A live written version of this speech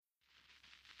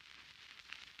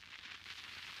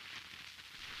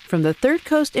From the Third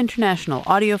Coast International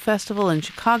Audio Festival in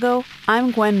Chicago,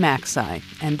 I'm Gwen Macsai,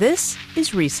 and this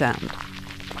is Resound.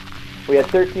 We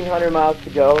had 1,300 miles to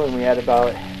go, and we had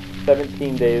about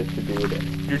 17 days to do it.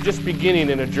 You're just beginning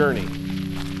in a journey.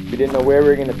 We didn't know where we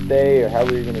were going to stay or how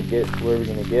we were going to get to where we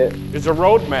were going to get. It's a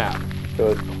road map.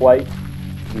 So it's quite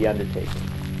the undertaking.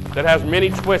 That has many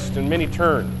twists and many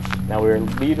turns. Now we're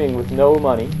leaving with no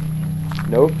money,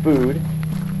 no food,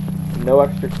 no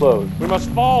extra clothes. We must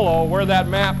follow where that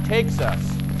map takes us.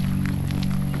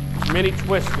 Many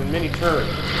twists and many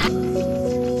turns.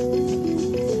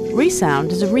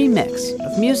 Resound is a remix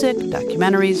of music,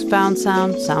 documentaries, found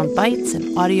sound, sound bites,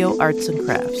 and audio arts and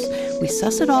crafts. We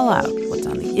suss it all out, what's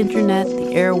on the internet,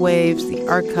 the airwaves, the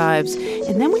archives,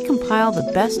 and then we compile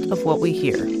the best of what we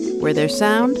hear. Where there's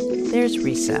sound, there's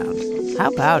Resound.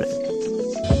 How about it?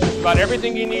 About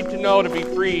everything you need to know to be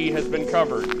free has been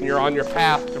covered, and you're on your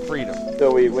path to freedom.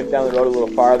 So we went down the road a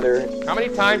little farther. How many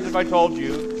times have I told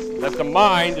you that the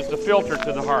mind is the filter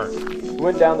to the heart? We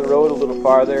went down the road a little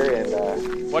farther,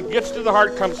 and what gets to the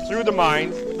heart comes through the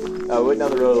mind. We went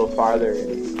down the road a little farther.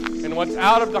 And what's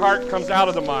out of the heart comes out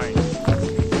of the mind.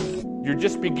 You're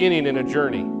just beginning in a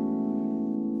journey.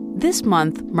 This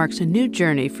month marks a new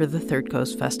journey for the Third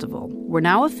Coast Festival. We're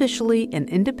now officially an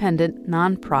independent,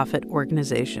 nonprofit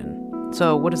organization.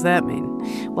 So what does that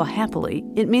mean? Well, happily,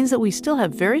 it means that we still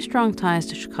have very strong ties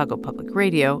to Chicago Public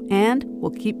Radio, and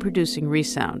we'll keep producing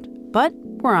Resound. But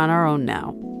we're on our own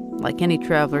now. Like any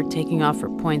traveler taking off for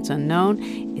points unknown,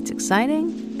 it's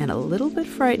exciting and a little bit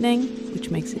frightening, which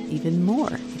makes it even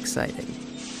more exciting.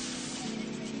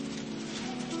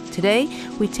 Today,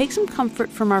 we take some comfort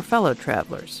from our fellow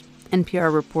travelers.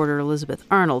 NPR reporter Elizabeth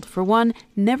Arnold, for one,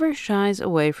 never shies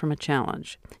away from a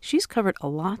challenge. She's covered a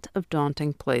lot of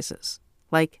daunting places,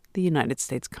 like the United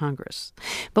States Congress.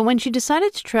 But when she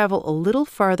decided to travel a little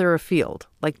farther afield,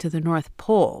 like to the North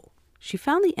Pole, she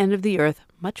found the end of the earth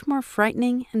much more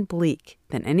frightening and bleak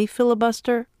than any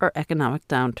filibuster or economic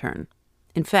downturn.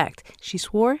 In fact, she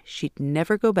swore she'd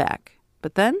never go back.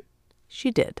 But then,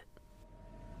 she did.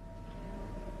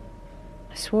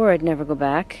 I swore I'd never go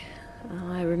back.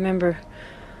 I remember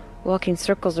walking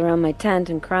circles around my tent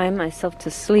and crying myself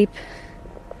to sleep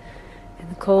in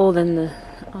the cold and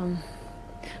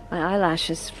my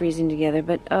eyelashes freezing together.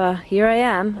 But here I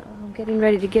am. I'm getting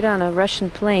ready to get on a Russian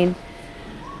plane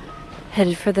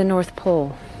headed for the North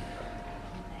Pole.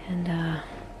 And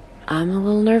I'm a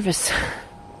little nervous.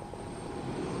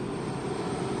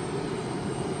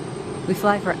 We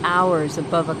fly for hours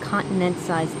above a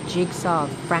continent-sized jigsaw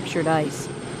of fractured ice.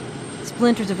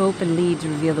 Splinters of open leads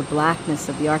reveal the blackness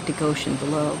of the Arctic Ocean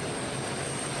below.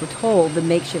 We're told the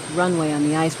makeshift runway on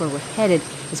the ice where we're headed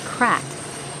is cracked.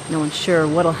 No one's sure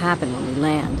what'll happen when we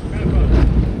land.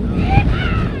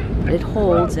 But it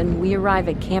holds, and we arrive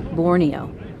at Camp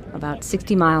Borneo, about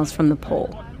 60 miles from the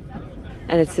pole.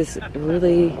 And it's this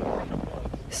really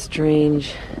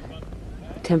strange,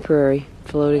 temporary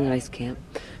floating ice camp.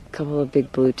 A couple of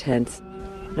big blue tents,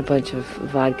 and a bunch of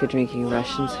vodka-drinking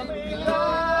Russians.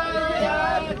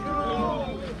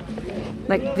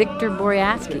 Like Viktor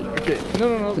Boryasky,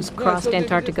 who's crossed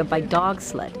Antarctica by dog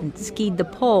sled and skied the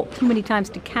pole too many times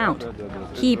to count.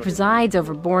 He presides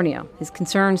over Borneo. His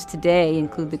concerns today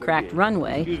include the cracked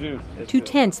runway, 2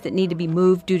 tents that need to be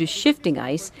moved due to shifting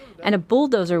ice, and a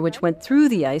bulldozer which went through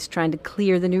the ice trying to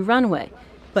clear the new runway.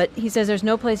 But he says there's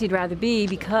no place he'd rather be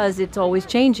because it's always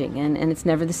changing and it's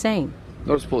never the same.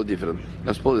 North Pole different.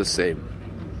 North Pole the same.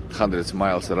 Hundreds of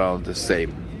miles around the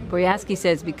same. Boryasky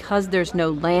says because there's no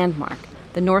landmark,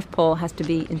 the North Pole has to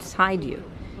be inside you.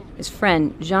 His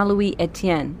friend, Jean-Louis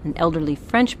Etienne, an elderly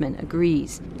Frenchman,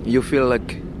 agrees. You feel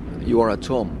like you are at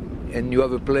home, and you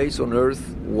have a place on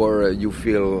Earth where you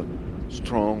feel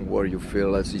strong, where you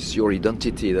feel that it's your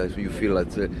identity, that you feel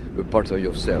that a part of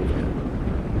yourself.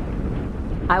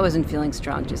 I wasn't feeling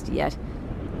strong just yet.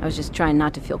 I was just trying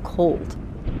not to feel cold.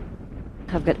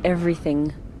 I've got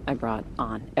everything I brought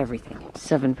on, everything.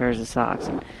 7 pairs of socks.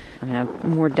 And I'm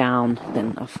more down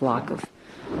than a flock of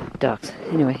ducks.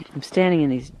 Anyway, I'm standing in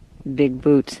these big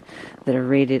boots that are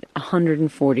rated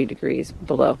 140 degrees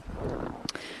below.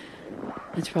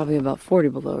 It's probably about 40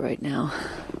 below right now.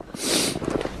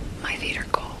 My feet are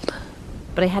cold.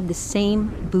 But I had the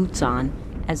same boots on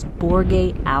as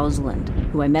Borge Ausland,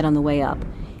 who I met on the way up.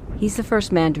 He's the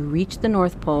first man to reach the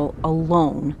North Pole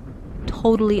alone,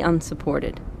 totally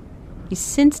unsupported. He's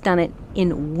since done it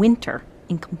in winter,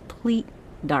 in complete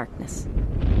darkness.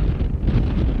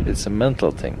 It's a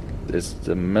mental thing. It's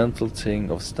the mental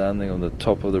thing of standing on the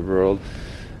top of the world.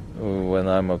 When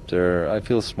I'm up there, I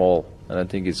feel small, and I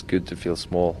think it's good to feel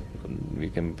small. We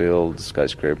can build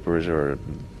skyscrapers or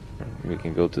we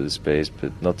can go to the space,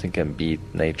 but nothing can beat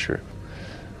nature.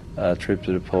 A trip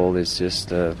to the pole is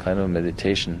just a kind of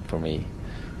meditation for me.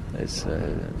 It's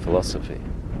philosophy.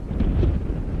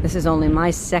 This is only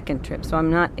my second trip, so I'm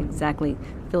not exactly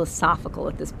philosophical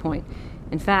at this point.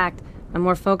 In fact, I'm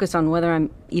more focused on whether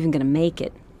I'm even going to make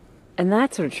it. And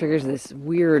that sort of triggers this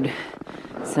weird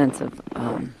sense of,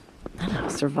 I don't know,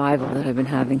 survival that I've been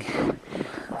having.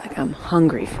 Like I'm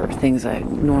hungry for things I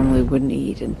normally wouldn't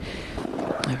eat. And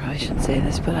I probably shouldn't say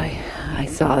this, but I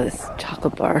saw this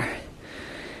chocolate bar.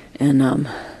 And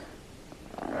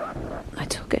I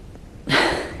took it.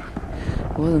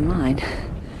 It wasn't mine.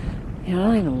 You know, I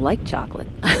don't even like chocolate.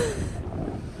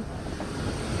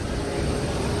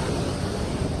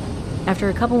 After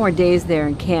a couple more days there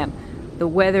in camp, the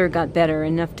weather got better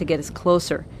enough to get us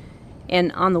closer.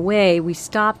 And on the way, we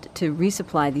stopped to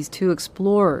resupply these two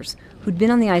explorers who'd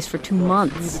been on the ice for 2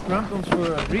 months.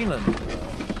 Greenland.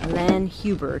 Alain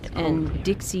Hubert and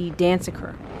Dixie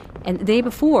Dansiker. And the day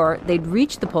before, they'd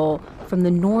reached the pole from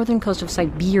the northern coast of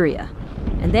Siberia.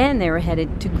 And then they were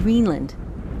headed to Greenland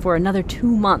for another 2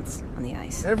 months on the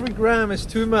ice. Every gram is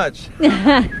too much.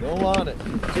 Don't want it.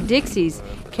 So Dixie's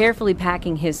carefully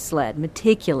packing his sled,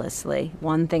 meticulously,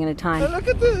 one thing at a time. Hey, look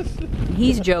at this. And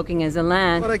he's joking as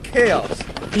Alain. What a chaos.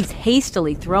 He's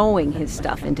hastily throwing his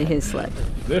stuff into his sled.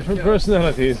 Different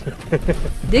personalities.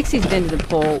 Dixie's been to the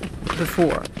pole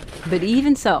before, but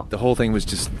even so, The whole thing was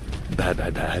just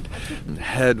bad.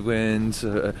 Headwinds,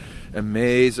 a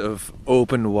maze of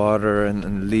open water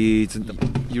and leads.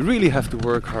 And you really have to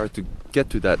work hard to get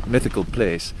to that mythical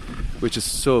place, which is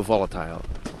so volatile.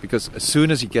 Because as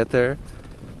soon as you get there,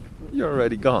 you're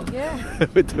already gone. Yeah.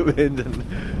 With the wind and...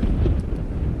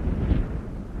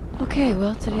 Okay,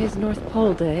 well, today's North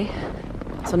Pole Day.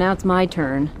 so now it's my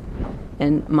turn,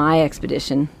 and my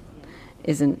expedition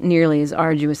isn't nearly as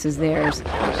arduous as theirs.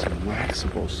 There's some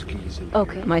waxable skis in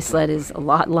Okay. My sled is a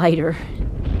lot lighter.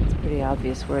 It's pretty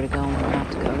obvious where to go and where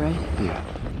not to go, right? Yeah.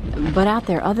 But out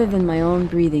there, other than my own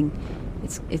breathing,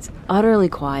 it's utterly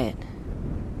quiet.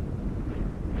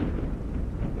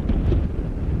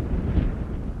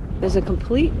 There's a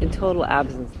complete and total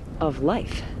absence of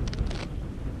life.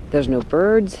 There's no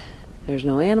birds, there's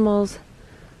no animals,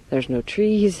 there's no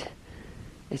trees.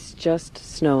 It's just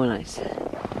snow and ice.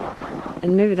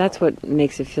 And maybe that's what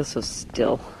makes it feel so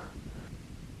still.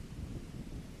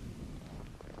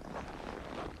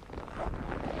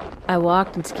 I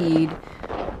walked and skied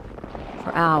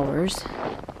for hours.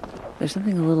 There's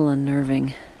something a little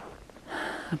unnerving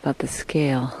about the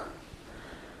scale.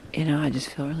 You know, I just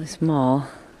feel really small.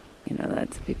 You know,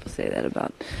 that's people say that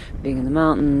about being in the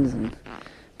mountains,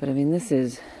 but I mean, this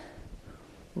is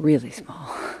really small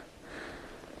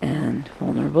and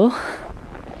vulnerable.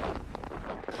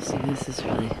 See, this is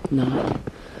really not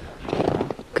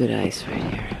good ice right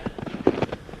here.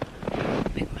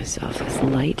 Make myself as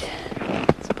light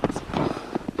as possible.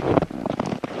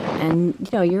 And, you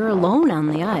know, you're alone on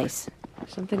the ice.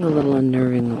 There's something a little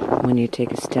unnerving when you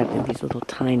take a step and these little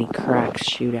tiny cracks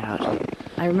shoot out.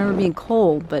 I remember being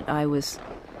cold, but I was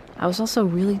also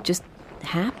really just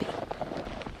happy.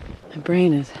 My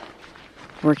brain is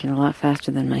working a lot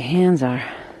faster than my hands are.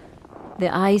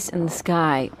 The ice and the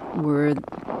sky were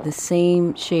the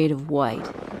same shade of white.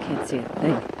 I can't see a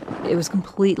thing. It was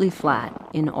completely flat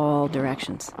in all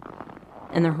directions.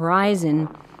 And the horizon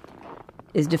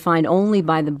is defined only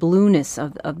by the blueness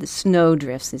of the snow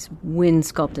drifts, this wind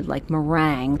sculpted like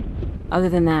meringue. Other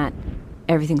than that,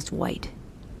 everything's white.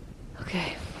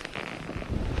 Okay.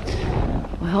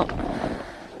 Well,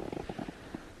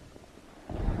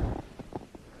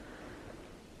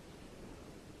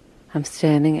 I'm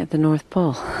standing at the North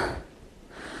Pole.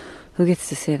 Who gets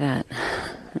to say that?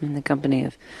 I'm in the company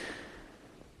of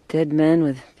dead men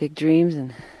with big dreams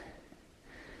and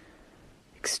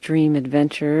extreme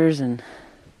adventurers and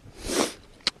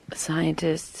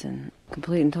scientists and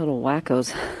complete and total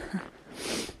wackos.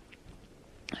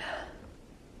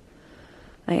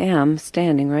 I am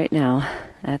standing right now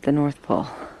at the North Pole.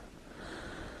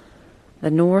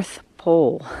 The North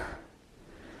Pole.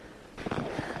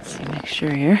 Let's see, make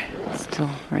sure here. It's still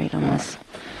right on this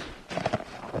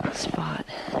spot.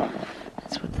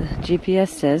 That's what the GPS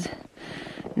says.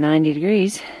 90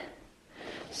 degrees.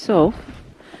 So,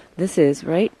 this is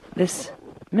right this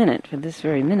minute, for this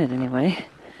very minute anyway,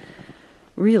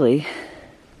 really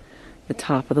the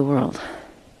top of the world.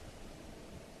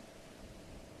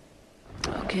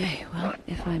 Okay, well,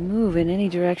 if I move in any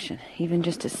direction, even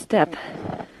just a step,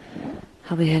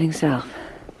 I'll be heading south.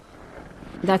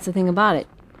 That's the thing about it.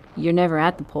 You're never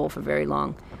at the pole for very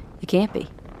long. You can't be.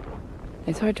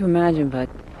 It's hard to imagine, but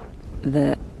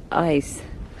the ice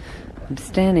I'm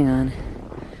standing on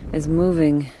is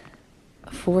moving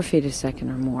 4 feet a second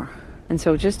or more. And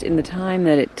so just in the time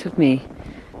that it took me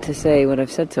to say what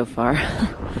I've said so far,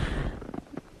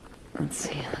 let's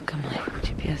see, look on my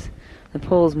GPS. The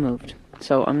pole's moved.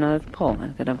 So I'm not at the pole.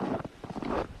 I've got to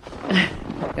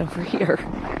get over here.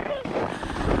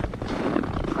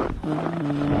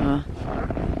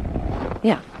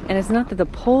 Yeah, and it's not that the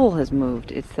pole has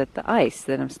moved, it's that the ice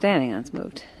that I'm standing on has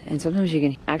moved. And sometimes you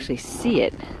can actually see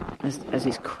it as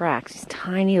these cracks, these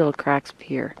tiny little cracks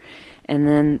appear. And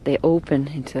then they open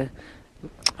into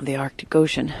the Arctic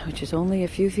Ocean, which is only a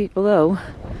few feet below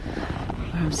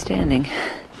where I'm standing.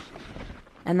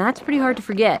 And that's pretty hard to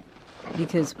forget,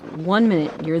 because one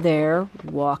minute you're there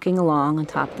walking along on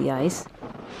top of the ice,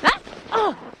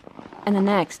 and the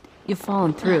next you've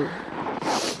fallen through.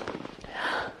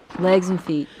 Legs and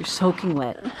feet, you're soaking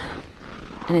wet,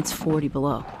 and it's 40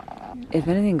 below. If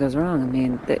anything goes wrong, I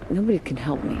mean, nobody can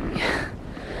help me.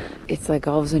 It's like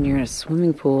all of a sudden you're in a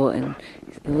swimming pool and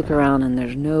you look around and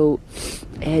there's no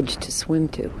edge to swim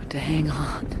to hang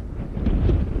on.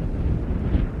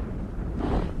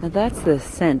 Now that's the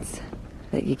sense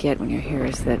that you get when you're here,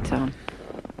 is that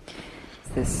it's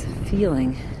this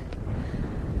feeling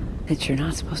that you're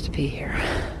not supposed to be here.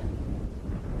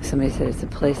 Somebody said it's a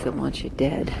place that wants you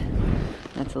dead.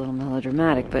 That's a little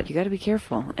melodramatic, but you got to be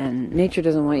careful. And nature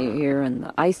doesn't want you here, and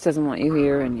the ice doesn't want you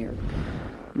here, and your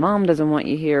mom doesn't want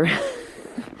you here.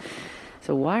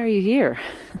 So why are you here?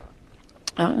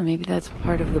 I don't know, maybe that's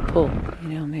part of the pull. You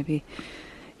know, maybe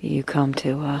you come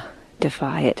to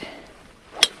defy it.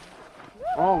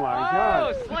 Oh my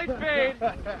God! Oh, slight fade!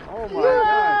 Oh my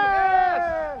God!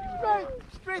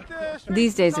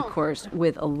 These days, of course,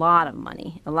 with a lot of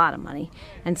money,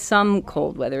 and some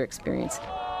cold weather experience,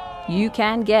 you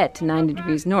can get to 90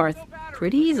 degrees north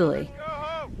pretty easily.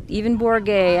 Even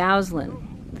Borge Auslan,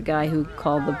 the guy who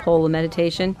called the pole a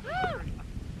meditation,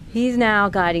 he's now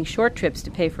guiding short trips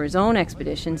to pay for his own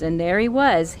expeditions, and there he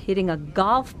was, hitting a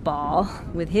golf ball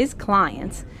with his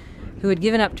clients who had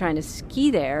given up trying to ski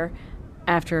there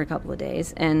after a couple of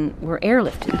days and were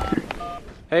airlifted there.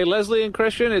 Hey, Leslie and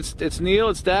Christian, it's Neil,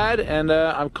 it's Dad, and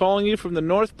I'm calling you from the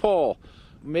North Pole.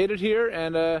 Made it here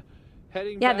and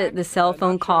heading back. Yeah, the cell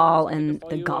phone call and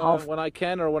the golf. When I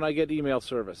can or when I get email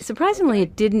service. Surprisingly,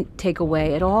 it didn't take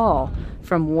away at all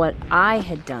from what I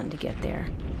had done to get there.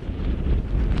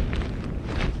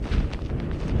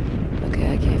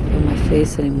 Okay, I can't feel my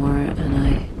face anymore, and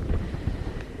I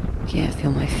can't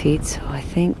feel my feet, so I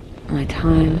think my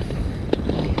time,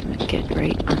 I'm going to get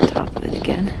right on top of it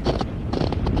again.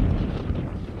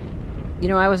 You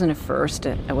know, I wasn't the first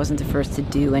to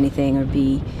do anything or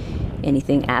be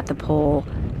anything at the pole.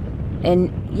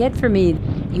 And yet for me,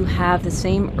 you have the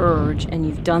same urge and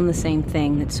you've done the same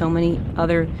thing that so many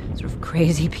other sort of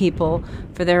crazy people,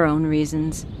 for their own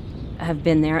reasons, have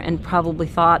been there and probably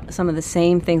thought some of the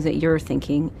same things that you're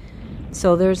thinking.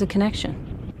 So there's a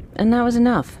connection. And that was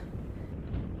enough.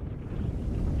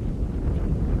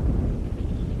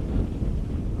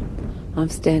 I'm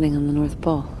standing on the North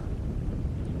Pole.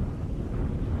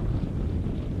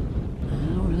 I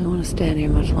don't want to stand here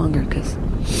much longer because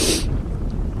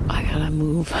I gotta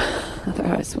move.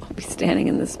 Otherwise, I'll be standing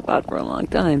in this spot for a long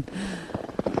time.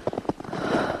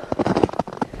 I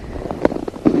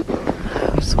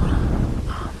just want to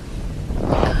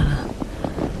kind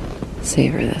of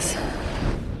savor this.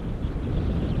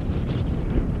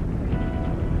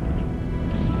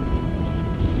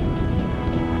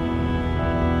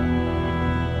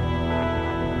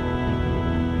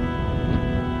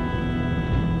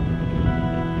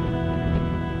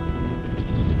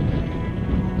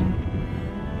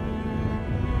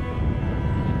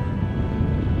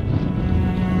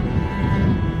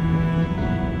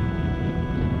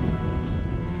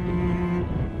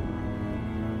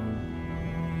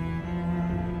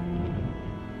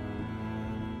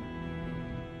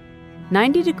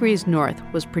 "90 Degrees North"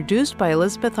 was produced by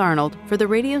Elizabeth Arnold for the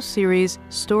radio series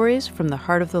Stories from the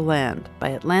Heart of the Land by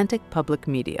Atlantic Public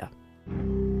Media.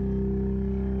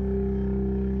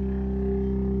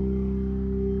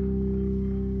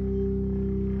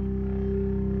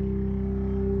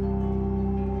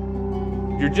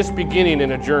 You're just beginning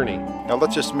in a journey. Now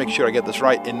let's just make sure I get this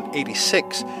right. In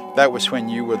 '86, that was when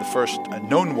you were the first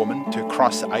known woman to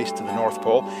cross the ice to the North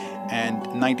Pole, and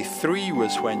 '93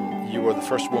 was when you were the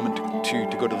first woman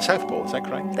to go to the South Pole. Is that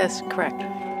correct? That's correct.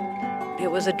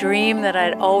 It was a dream that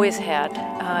I'd always had.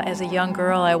 As a young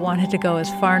girl, I wanted to go as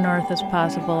far north as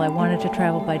possible. I wanted to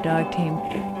travel by dog team.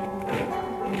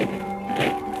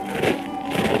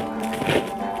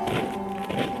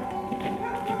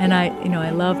 And I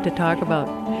love to talk about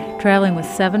traveling with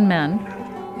 7 men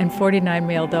and 49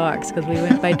 male dogs because we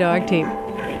went by dog team.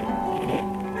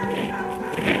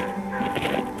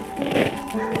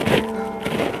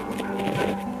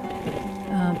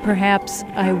 perhaps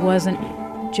I wasn't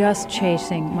just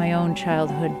chasing my own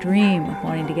childhood dream of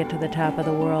wanting to get to the top of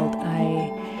the world.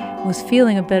 I was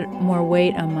feeling a bit more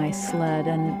weight on my sled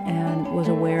and was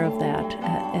aware of that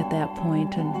at that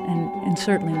point, and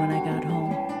certainly when I got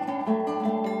home.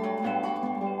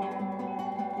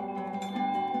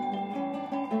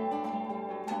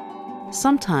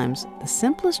 Sometimes the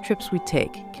simplest trips we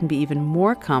take can be even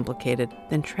more complicated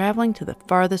than traveling to the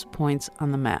farthest points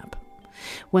on the map.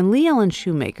 When Lee Ellen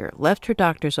Shoemaker left her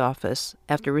doctor's office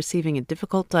after receiving a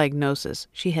difficult diagnosis,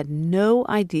 she had no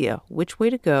idea which way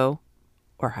to go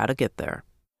or how to get there.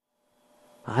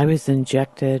 I was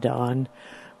injected on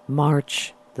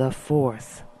March the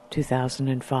 4th,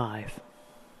 2005.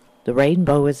 The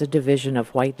rainbow is a division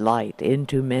of white light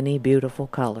into many beautiful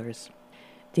colors.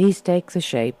 These take the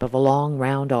shape of a long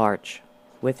round arch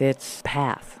with its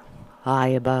path high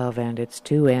above and its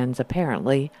two ends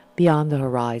apparently beyond the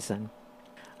horizon.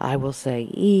 I will say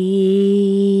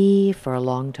E for a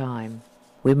long time.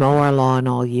 We mow our lawn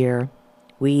all year.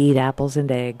 We eat apples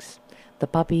and eggs. The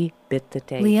puppy bit the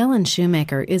tape. Lee Ellen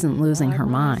Shoemaker isn't losing her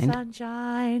mind.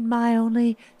 Sunshine, my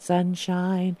only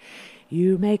sunshine.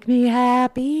 You make me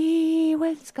happy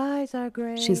when skies are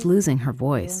gray. She's losing her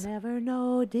voice. You'll never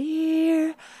know,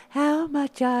 dear, how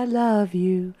much I love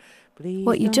you. Please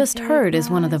what you don't just take heard is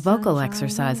one of the my vocal sunshine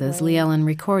exercises away. Lee Ellen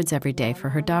records every day for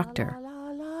her doctor.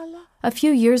 A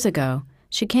few years ago,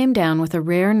 she came down with a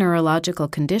rare neurological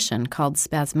condition called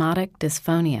spasmodic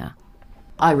dysphonia.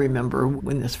 I remember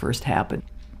when this first happened.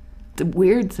 The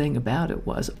weird thing about it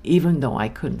was, even though I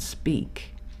couldn't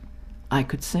speak, I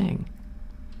could sing.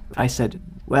 I said,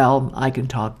 well, I can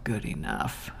talk good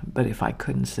enough, but if I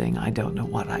couldn't sing, I don't know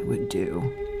what I would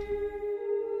do.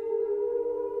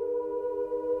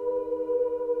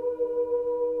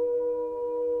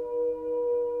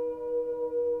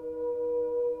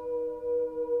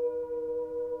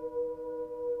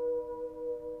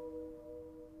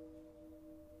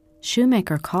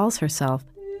 Shoemaker calls herself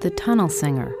the tunnel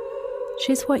singer.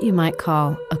 She's what you might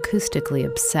call acoustically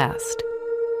obsessed.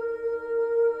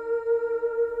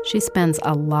 She spends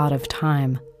a lot of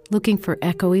time looking for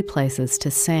echoey places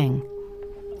to sing.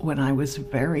 When I was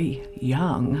very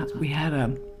young, we had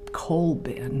a coal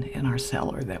bin in our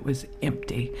cellar that was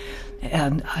empty.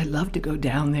 And I loved to go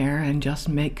down there and just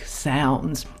make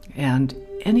sounds. And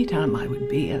anytime I would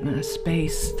be in a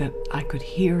space that I could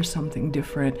hear something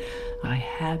different, I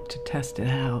had to test it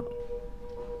out.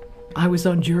 I was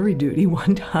on jury duty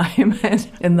one time, and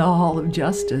in the Hall of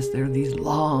Justice, there are these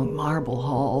long marble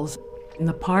halls. In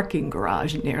the parking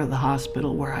garage near the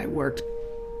hospital where I worked,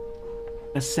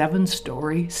 a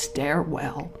 7-story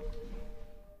stairwell.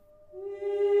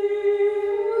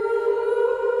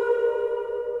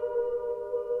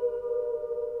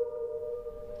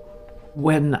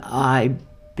 When I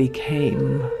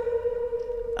became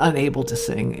unable to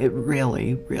sing, it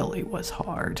really, really was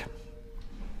hard.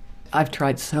 I've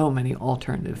tried so many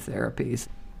alternative therapies.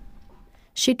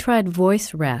 She tried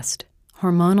voice rest,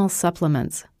 hormonal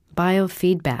supplements,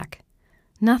 biofeedback.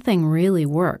 Nothing really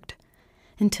worked,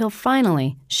 until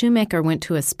finally Shoemaker went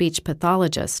to a speech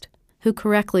pathologist who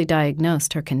correctly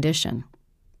diagnosed her condition.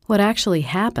 What actually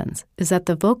happens is that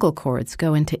the vocal cords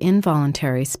go into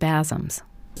involuntary spasms.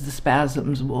 The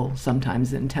spasms will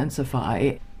sometimes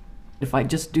intensify. If I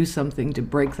just do something to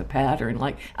break the pattern,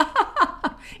 like,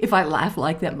 if I laugh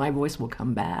like that, my voice will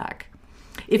come back.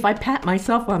 If I pat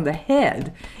myself on the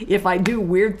head, if I do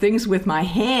weird things with my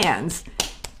hands,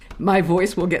 my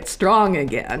voice will get strong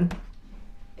again.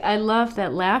 I love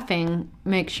that laughing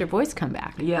makes your voice come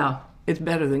back. Yeah, it's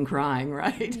better than crying,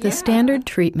 right? The standard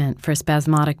treatment for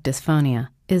spasmodic dysphonia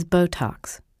is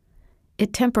Botox.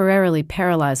 It temporarily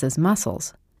paralyzes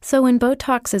muscles, so when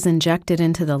Botox is injected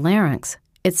into the larynx,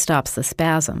 it stops the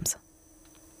spasms.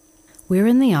 We're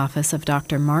in the office of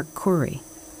Dr. Mark Khoury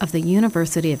of the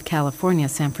University of California,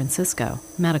 San Francisco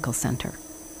Medical Center.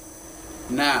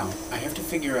 Now, I have to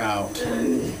figure out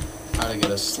how to get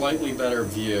a slightly better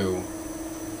view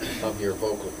of your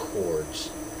vocal cords.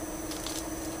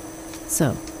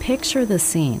 So, picture the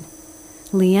scene.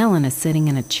 Lee Ellen is sitting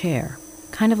in a chair,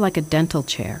 kind of like a dental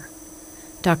chair.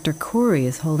 Dr. Khoury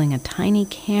is holding a tiny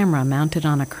camera mounted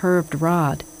on a curved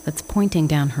rod that's pointing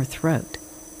down her throat.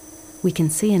 We can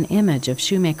see an image of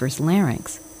Shoemaker's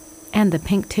larynx and the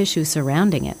pink tissue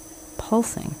surrounding it,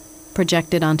 pulsing,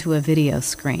 projected onto a video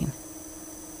screen.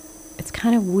 It's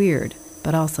kind of weird,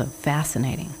 but also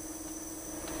fascinating.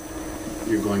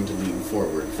 You're going to lean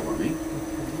forward for me.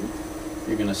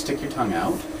 You're going to stick your tongue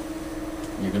out.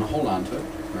 You're going to hold on to it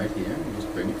right here and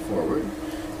just bring it forward.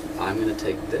 I'm going to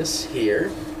take this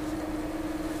here.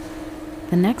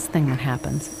 The next thing that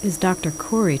happens is Dr.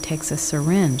 Khoury takes a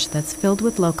syringe that's filled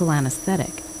with local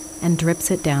anesthetic and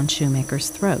drips it down Shoemaker's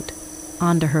throat,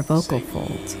 onto her vocal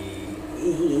folds.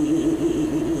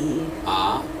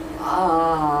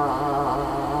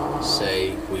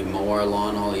 Say, we mow our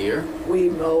lawn all year? We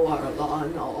mow our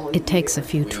lawn all year. It takes a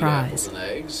few tries. Apples and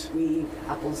eggs? We eat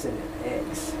apples and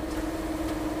eggs.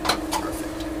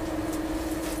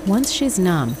 Once she's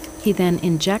numb, he then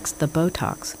injects the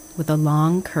Botox with a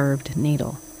long, curved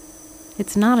needle.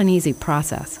 It's not an easy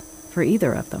process for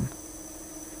either of them.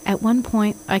 At one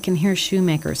point, I can hear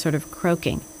Shoemaker sort of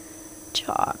croaking,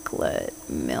 "Chocolate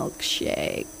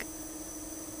milkshake."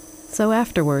 So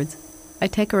afterwards, I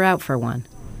take her out for one.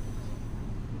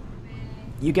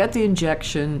 You get the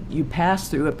injection, you pass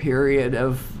through a period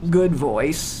of good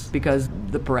voice because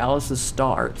the paralysis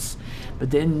starts,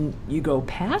 but then you go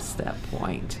past that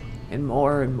point and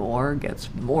more gets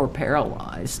more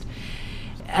paralyzed.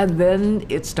 And then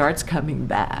it starts coming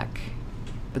back.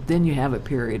 But then you have a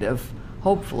period of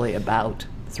hopefully about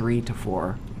 3 to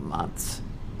 4 months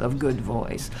of good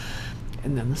voice.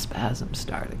 And then the spasms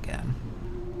start again.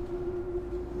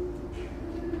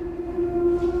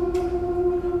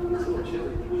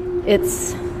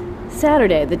 It's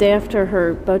Saturday, the day after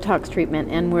her Botox treatment,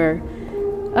 and we're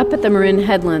up at the Marin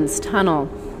Headlands tunnel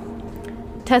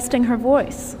testing her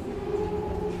voice.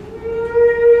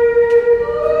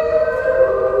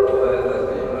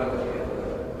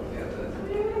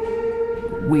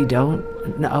 We don't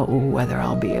know whether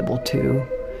I'll be able to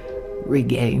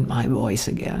regain my voice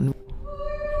again.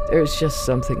 There's just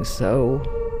something so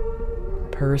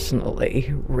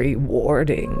personally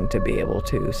rewarding to be able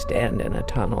to stand in a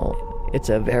tunnel. It's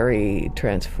a very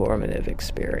transformative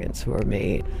experience for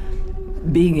me.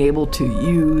 Being able to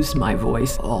use my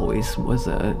voice always was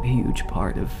a huge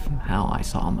part of how I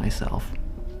saw myself.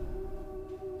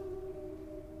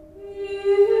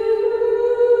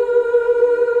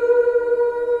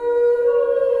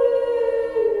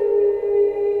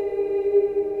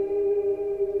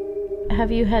 Have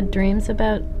you had dreams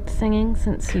about singing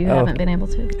since you haven't been able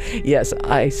to? Yes,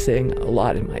 I sing a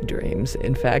lot in my dreams.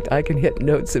 In fact, I can hit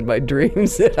notes in my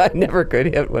dreams that I never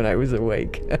could hit when I was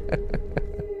awake.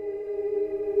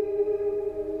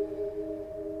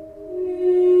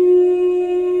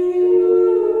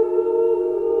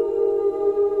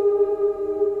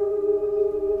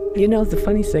 You know, the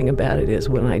funny thing about it is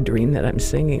when I dream that I'm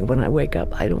singing, when I wake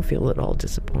up, I don't feel at all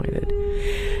disappointed.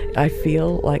 I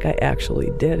feel like I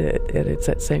actually did it, and it's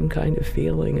that same kind of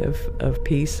feeling of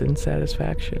peace and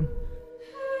satisfaction.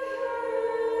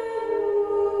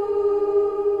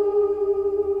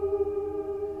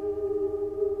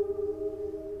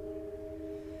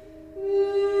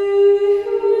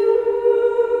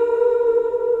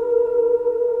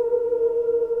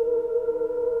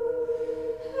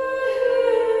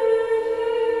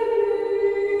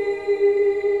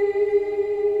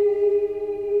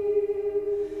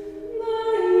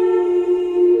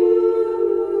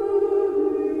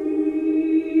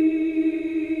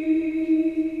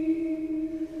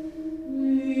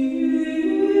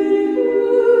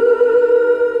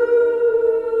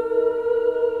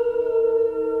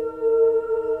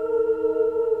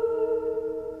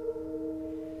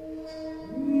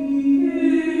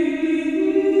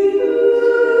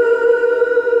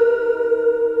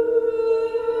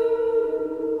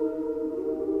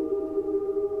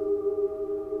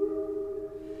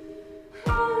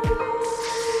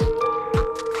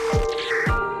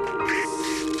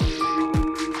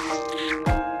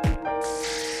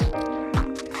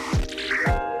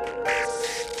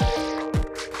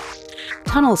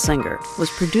 Tunnel Singer was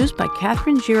produced by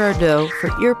Catherine Girardeau for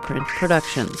Earprint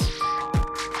Productions.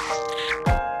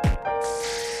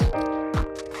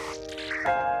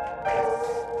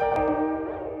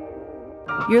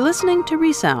 You're listening to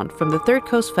Resound from the Third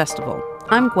Coast Festival.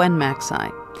 I'm Gwen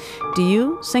Macsai. Do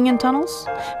you sing in tunnels?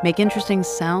 Make interesting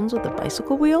sounds with a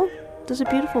bicycle wheel? Does a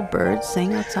beautiful bird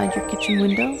sing outside your kitchen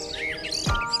window?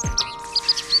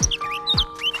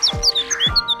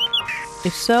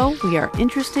 If so, we are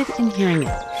interested in hearing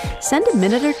it. Send a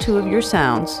minute or two of your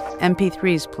sounds,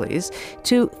 MP3s please,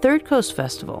 to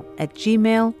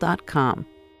thirdcoastfestival@gmail.com.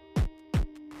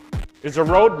 Is a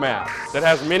road map that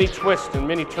has many twists and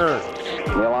many turns.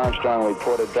 Neil Armstrong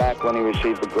reported back when he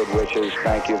received the good wishes.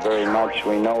 Thank you very much.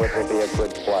 We know it will be a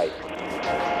good flight.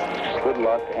 Good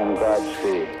luck and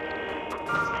Godspeed.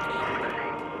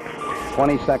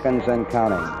 20 seconds and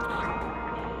counting.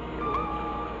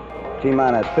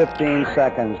 T-minus 15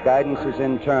 seconds. Guidance is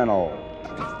internal.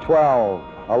 12,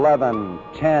 11,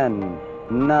 10,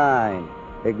 9.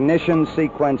 Ignition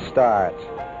sequence starts.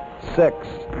 6,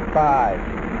 5,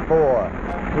 4,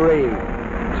 3,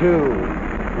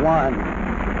 2, 1,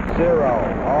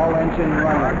 0. All engine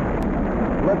running.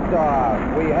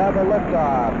 Liftoff. We have a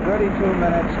liftoff. 32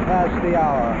 minutes past the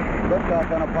hour.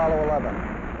 Liftoff on Apollo 11.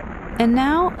 And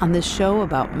now, on this show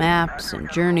about maps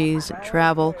and journeys and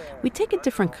travel, we take a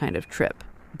different kind of trip,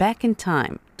 back in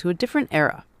time, to a different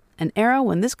era. An era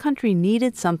when this country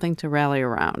needed something to rally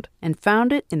around, and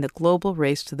found it in the global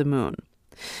race to the moon.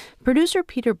 Producer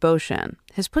Peter Beauchamp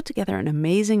has put together an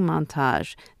amazing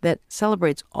montage that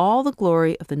celebrates all the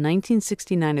glory of the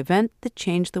 1969 event that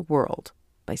changed the world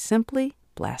by simply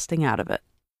blasting out of it.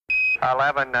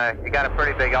 11, you got a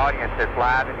pretty big audience. It's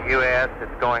live in the U.S.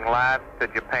 It's going live to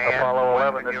Japan. Apollo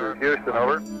 11, this is Houston,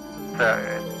 over. It's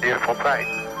a beautiful sight.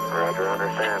 Roger,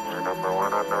 understand. We're number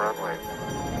 1 on the runway.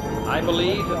 I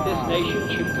believe that this nation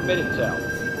should commit itself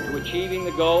to achieving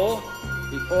the goal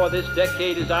before this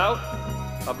decade is out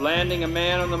of landing a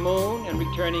man on the moon and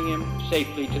returning him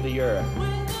safely to the earth.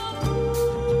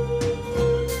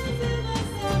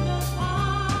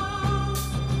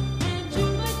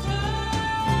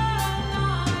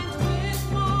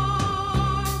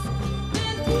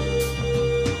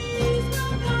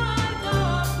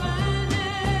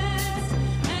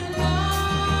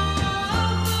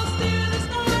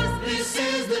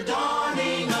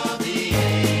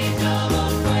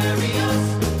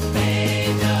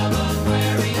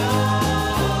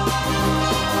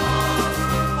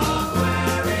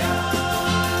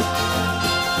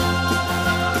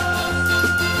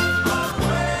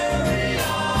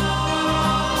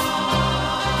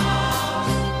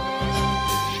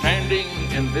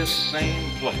 This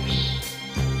same place,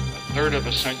 a third of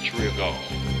a century ago,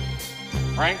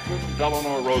 Franklin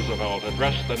Delano Roosevelt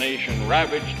addressed the nation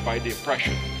ravaged by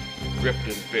depression, gripped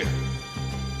in fear.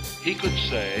 He could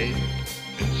say,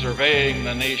 in surveying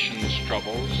the nation's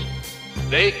troubles,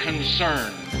 they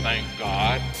concern, thank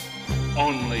God,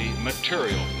 only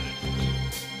material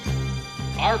things.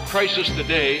 Our crisis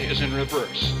today is in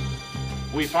reverse.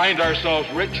 We find ourselves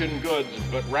rich in goods,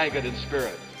 but ragged in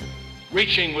spirit,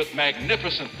 reaching with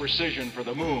magnificent precision for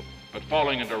the moon, but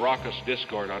falling into raucous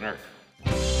discord on Earth.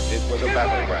 It was a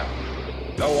battleground.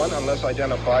 No one, unless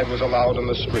identified, was allowed on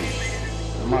the street.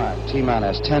 Mark,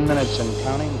 T-minus 10 minutes and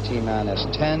counting, T-minus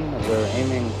 10. We're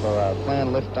aiming for our planned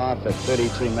liftoff at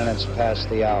 33 minutes past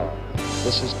the hour.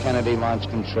 This is Kennedy Launch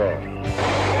Control.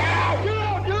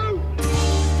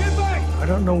 I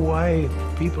don't know why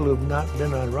people who've not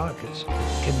been on rockets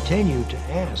continue to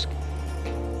ask,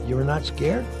 you were not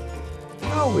scared?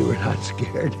 No, we were not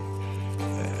scared.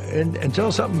 And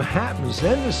until something happens,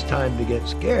 then it's time to get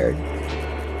scared.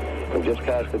 We just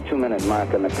passed the 2-minute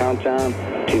mark on the countdown.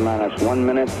 T-minus 1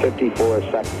 minute, 54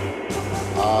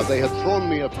 seconds. They had thrown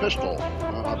me a pistol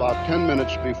about 10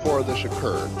 minutes before this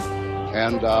occurred.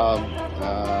 And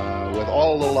with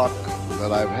all the luck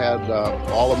that I've had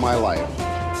all of my life,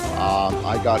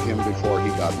 I got him before he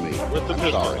got me. With the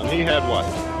pistol, sorry. And he had what?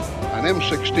 An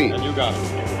M16. And you got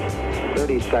him.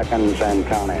 30 seconds and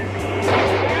counting.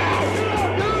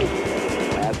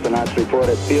 Astronauts report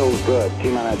it feels good.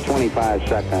 T-minus 25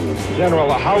 seconds.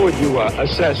 General, how would you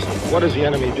assess what is the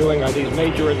enemy doing on these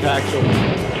major attacks?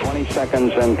 20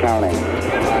 seconds and counting.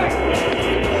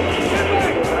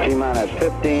 T-minus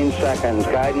 15 seconds.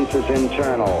 Guidance is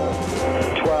internal.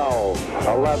 12,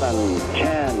 11,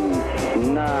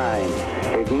 10, 9.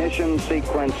 Ignition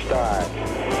sequence start.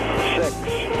 6,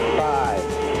 5,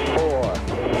 4,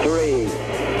 3,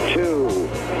 2,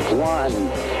 1, 0.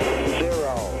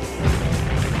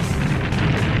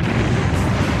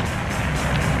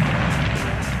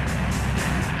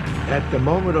 At the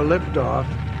moment of liftoff,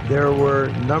 there were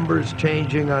numbers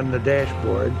changing on the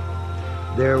dashboard.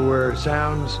 There were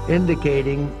sounds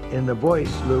indicating in the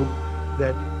voice loop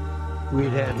that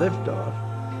we'd had liftoff.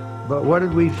 But what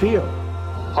did we feel?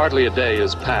 Hardly a day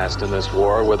has passed in this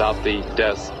war without the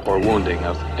death or wounding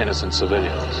of innocent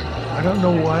civilians. I don't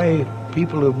know why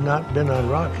people who've not been on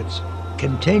rockets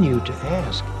continue to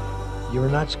ask, you're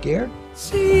not scared?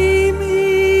 See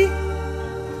me,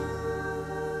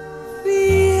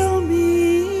 feel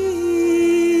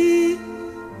me,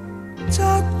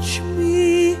 touch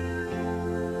me,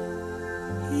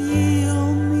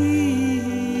 heal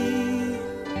me,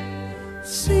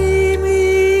 see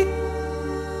me,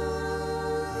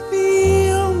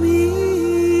 feel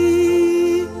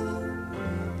me,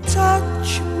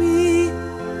 touch me,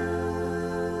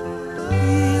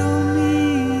 heal me.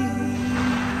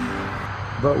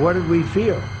 But what did we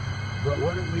feel? But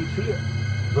what did we feel?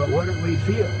 But what did we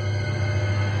feel?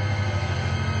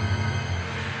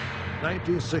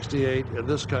 1968 in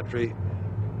this country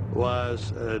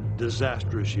was a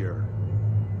disastrous year.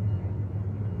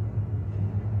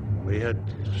 We had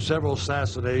several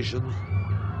assassinations,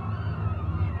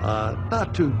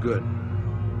 not too good.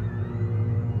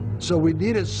 So we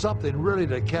needed something really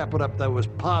to cap it up that was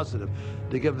positive,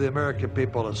 to give the American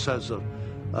people a sense of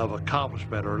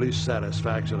accomplishment, or at least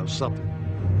satisfaction of something.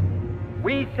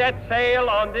 We set sail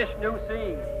on this new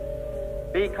sea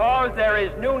because there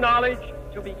is new knowledge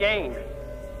to be gained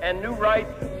and new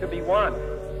rights to be won.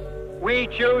 We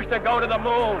choose to go to the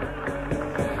moon.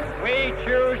 We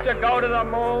choose to go to the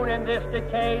moon in this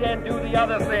decade and do the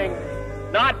other things,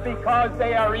 not because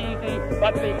they are easy,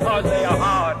 but because they are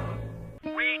hard.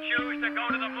 We choose to go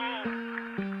to the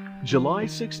moon. July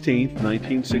 16th,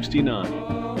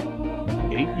 1969.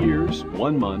 8 years,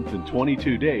 1 month, and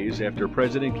 22 days after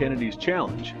President Kennedy's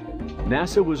challenge,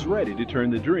 NASA was ready to turn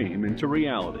the dream into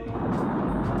reality.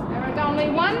 There is only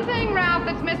one thing, Ralph,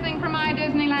 that's missing from my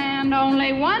Disneyland.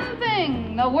 Only one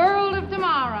thing, the world of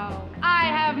tomorrow. I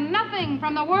have nothing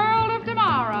from the world of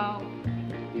tomorrow.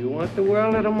 You want the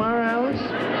world of tomorrow, Alice?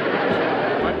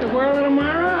 You want the world of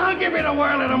tomorrow? I'll give you the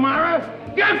world of tomorrow.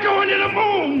 Just going to the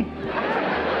moon!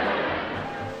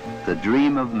 The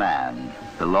dream of man,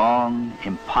 the long,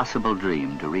 impossible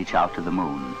dream to reach out to the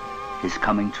moon, is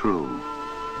coming true.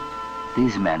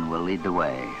 These men will lead the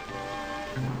way.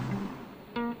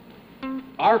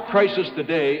 Our crisis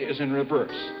today is in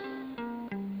reverse.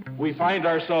 We find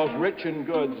ourselves rich in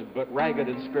goods, but ragged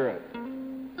in spirit,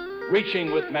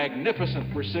 reaching with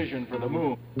magnificent precision for the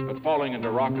moon, but falling into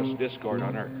raucous discord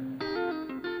on Earth.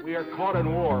 We are caught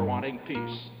in war, wanting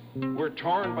peace. We're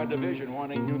torn by division,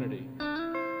 wanting unity.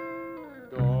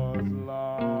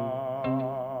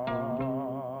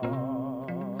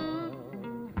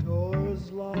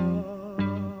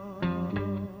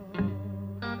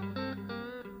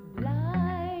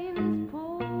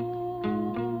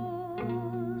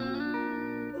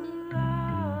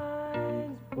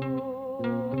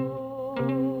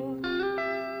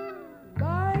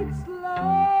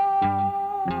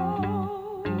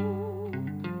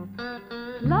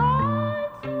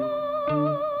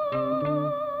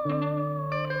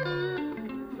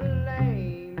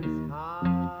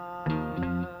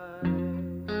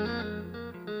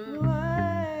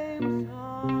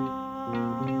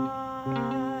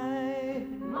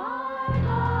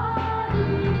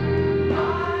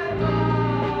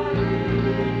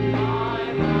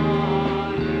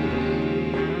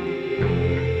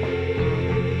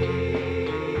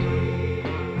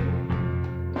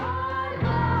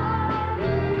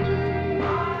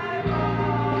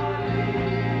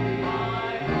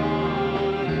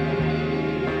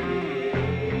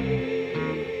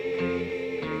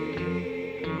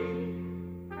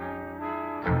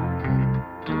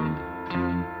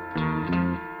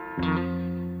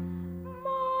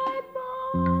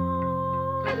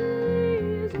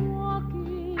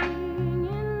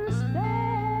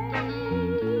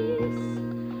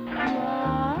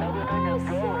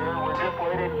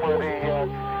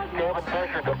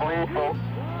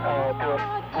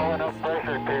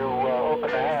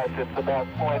 It's about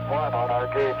 0.1 on our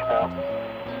gauge now.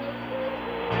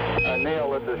 Neil,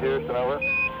 this is Houston, over.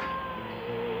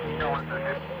 Go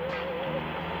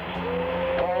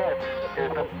ahead,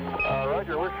 Houston.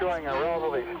 Roger, we're showing a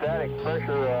relatively static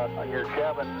pressure on your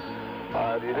cabin.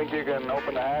 Do you think you can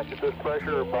open the hatch at this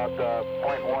pressure, about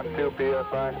 0.12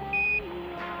 psi?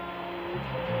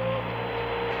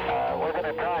 We're going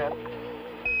to try it.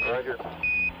 Roger.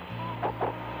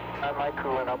 I might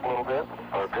cool it up a little bit.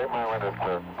 Okay, my window's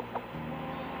clear.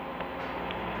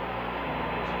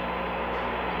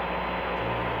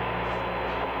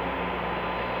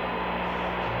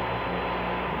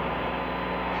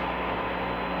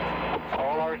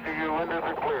 All RCU windows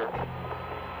are clear.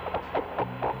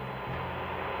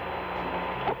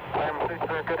 I'm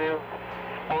circuit is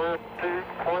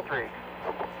 4243.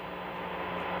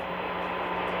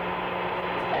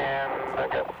 And I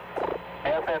got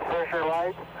FN pressure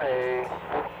light, a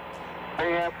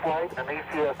 3 amp light, an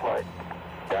ECS light.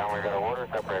 Down, we got a water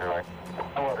separator light.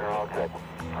 Water, all set. All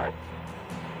right.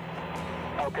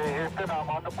 Okay, Houston, I'm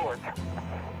on the porch.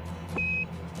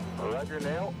 Roger,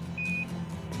 Neil.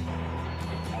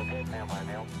 Okay, stand by,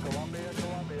 Neil. Columbia, this is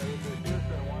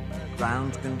Houston, 1 minute.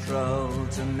 Ground control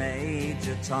to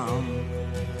Major Tom.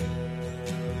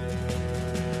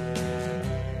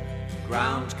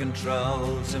 Ground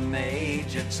control to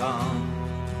Major Tom.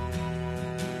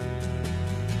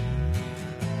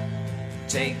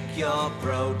 Take your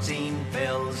protein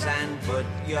pills and put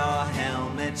your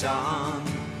helmet on.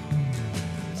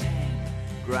 10.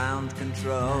 Ground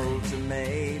control to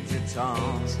Major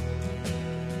Tom.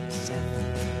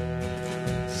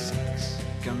 7, 6.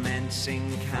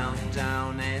 Commencing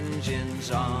countdown, engines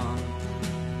on.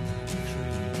 3,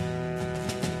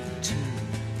 2.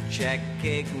 Check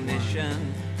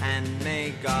ignition, and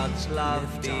may God's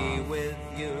love be with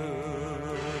you.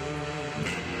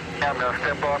 I'm going to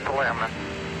step off the limb.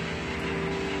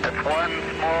 It's one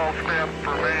small step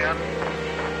for man,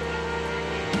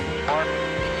 one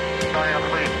giant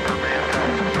leap for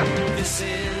mankind. This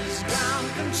is ground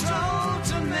control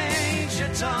to Major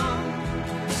Tom.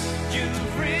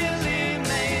 You've really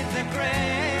made the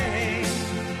grade,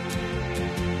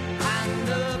 and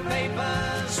the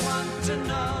papers want to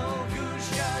know whose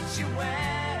shirts you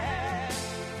wear.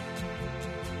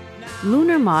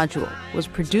 Lunar Module was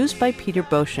produced by Peter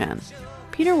Beauchamp.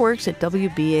 Peter works at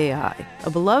WBAI, a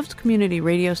beloved community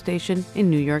radio station in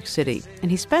New York City, and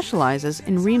he specializes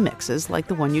in remixes like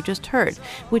the one you just heard,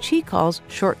 which he calls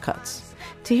shortcuts.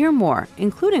 To hear more,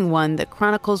 including one that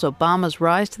chronicles Obama's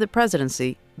rise to the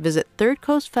presidency, visit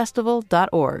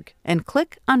thirdcoastfestival.org and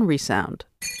click on Resound.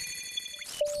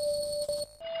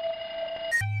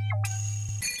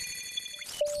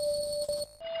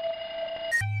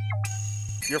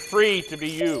 You're free to be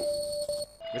you,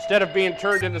 instead of being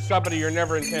turned into somebody you're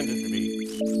never intended to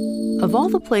be. Of all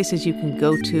the places you can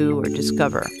go to or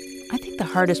discover, I think the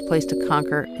hardest place to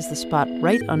conquer is the spot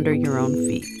right under your own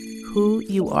feet. Who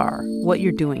you are, what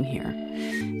you're doing here.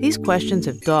 These questions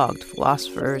have dogged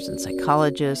philosophers and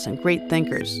psychologists and great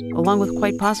thinkers, along with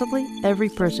quite possibly every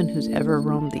person who's ever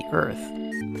roamed the earth.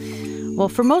 Well,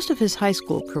 for most of his high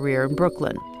school career in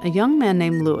Brooklyn, a young man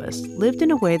named Louis lived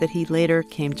in a way that he later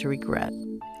came to regret.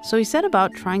 So he set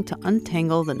about trying to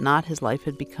untangle the knot his life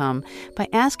had become by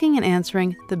asking and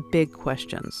answering the big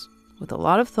questions. With a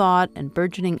lot of thought and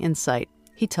burgeoning insight,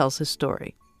 he tells his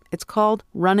story. It's called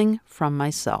Running from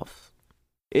Myself.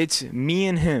 It's me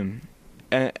and him,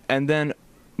 and then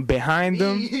behind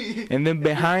them,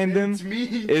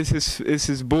 is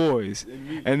his boys,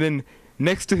 and then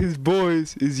next to his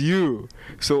boys is you.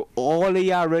 So all of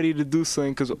y'all ready to do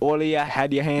something, because all of y'all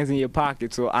had your hands in your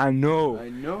pocket. So I know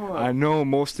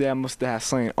most of y'all must have had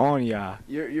something on y'all.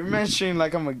 You're mentioning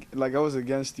like I was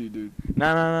against you, dude.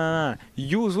 Nah.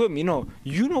 You was with me.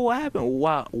 You know what happened?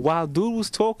 While dude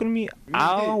was talking to me,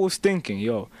 I was thinking,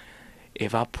 yo,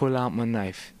 if I pull out my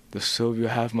knife, does Silvio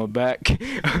have my back?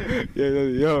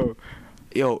 yo,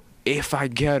 if I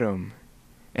get him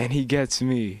and he gets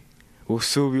me, will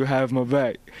Silvio have my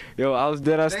back? Yo, I was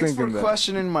thinking that. Thanks for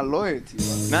questioning my loyalty.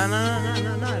 Nah.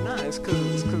 It's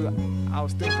cause I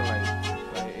was thinking like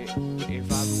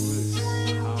if I do this,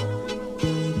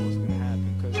 what's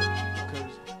gonna happen?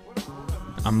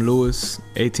 I'm Louis,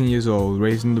 18 years old,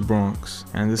 raised in the Bronx,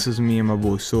 and this is me and my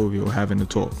boy Silvio having a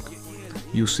talk.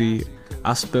 You see,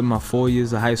 I spent my 4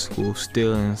 years of high school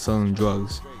stealing and selling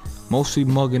drugs, mostly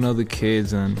mugging other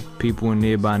kids and people in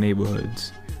nearby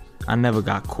neighborhoods. I never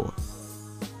got caught.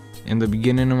 In the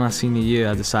beginning of my senior year,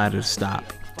 I decided to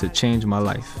stop, to change my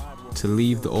life, to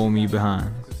leave the old me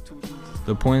behind.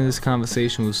 The point of this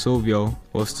conversation with Silvio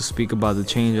was to speak about the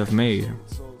change I've made.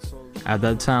 At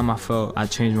that time, I felt I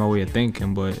changed my way of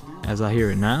thinking, but as I hear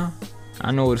it now,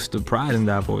 I noticed the pride in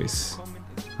that voice.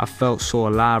 I felt so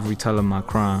alive retelling my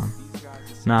crime.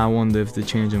 Now I wonder if the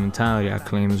change in mentality I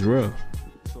claim is real.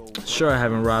 Sure, I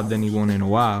haven't robbed anyone in a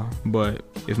while, but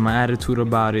if my attitude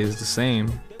about it is the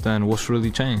same, then what's really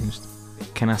changed?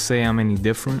 Can I say I'm any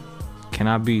different? Can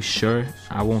I be sure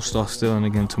I won't start stealing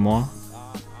again tomorrow?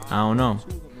 I don't know.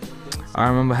 I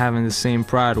remember having the same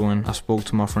pride when I spoke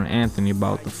to my friend Anthony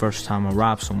about the first time I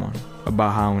robbed someone,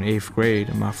 about how in 8th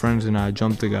grade my friends and I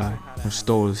jumped a guy and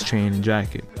stole his chain and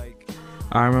jacket.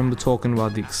 I remember talking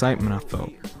about the excitement I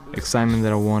felt, excitement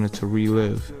that I wanted to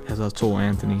relive as I told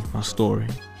Anthony my story.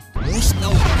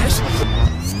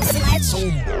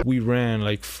 We ran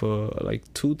for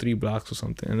 2-3 blocks or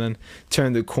something, and then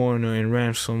turned the corner and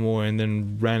ran some more, and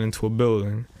then ran into a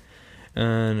building.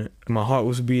 And my heart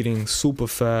was beating super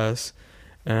fast,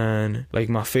 and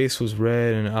my face was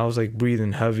red, and I was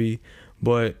breathing heavy,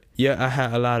 but yeah, I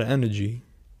had a lot of energy.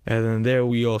 And then there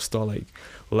we all start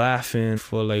laughing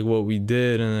for what we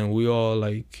did, and then we all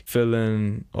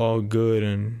feeling all good,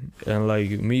 and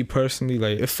me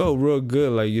personally, it felt real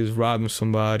good, just robbing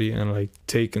somebody and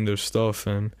taking their stuff,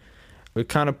 and it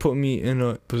kind of put me in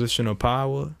a position of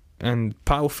power, and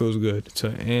power feels good to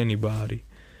anybody.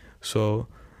 So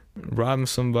robbing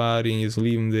somebody and just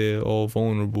leaving them there all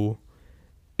vulnerable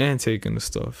and taking the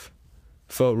stuff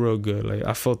felt real good.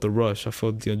 I felt the rush, I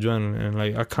felt the adrenaline, and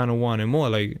I kind of wanted more.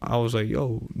 I was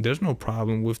yo, there's no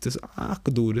problem with this, I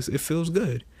could do this, it feels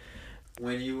good.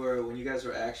 When you guys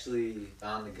were actually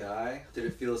on the guy, did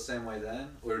it feel the same way then,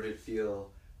 or did it feel,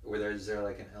 is there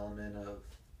an element of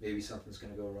maybe something's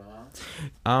gonna go wrong?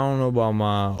 I don't know about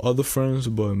my other friends,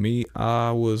 but me,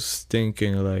 I was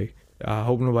thinking I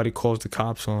hope nobody calls the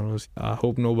cops on us. I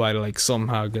hope nobody like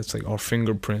somehow gets like our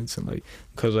fingerprints and like,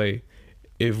 cause like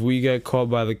if we get caught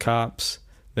by the cops,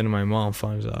 then my mom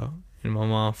finds out, and my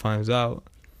mom finds out,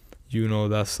 you know,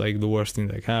 that's like the worst thing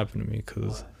that can happen to me,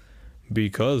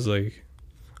 because like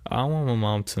I don't want my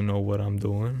mom to know what I'm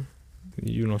doing.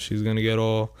 You know, she's gonna get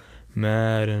all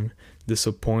mad and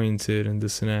disappointed and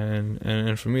this and that,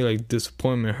 and for me, like,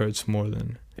 disappointment hurts more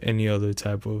than any other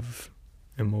type of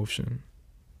emotion.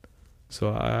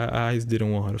 So I just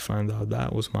didn't want her to find out.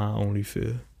 That was my only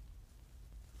fear.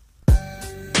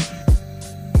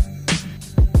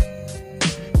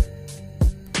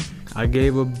 I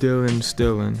gave up dealing and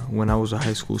stealing when I was a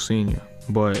high school senior,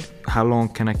 but how long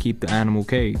can I keep the animal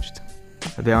caged?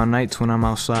 There are nights when I'm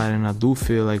outside and I do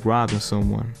feel like robbing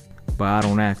someone, but I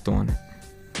don't act on it.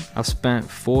 I've spent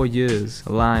 4 years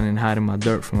lying and hiding my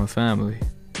dirt from my family.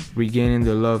 Regaining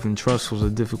their love and trust was a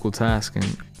difficult task,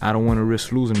 and I don't want to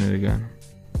risk losing it again.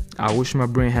 I wish my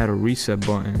brain had a reset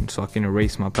button so I can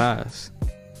erase my past.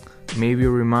 Maybe a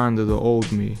reminder of the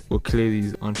old me will clear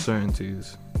these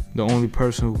uncertainties. The only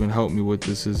person who can help me with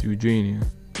this is Eugenia.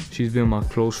 She's been my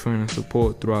close friend and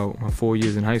support throughout my 4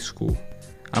 years in high school.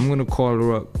 I'm gonna call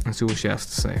her up and see what she has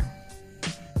to say.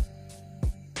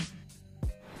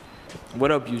 What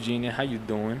up, Eugenia? How you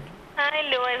doing? Hi,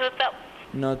 Louis. What's up?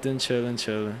 Nothing,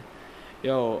 chillin'.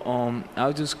 Yo, I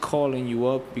was just calling you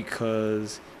up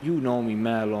because you know me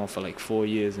mad long for like 4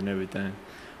 years and everything.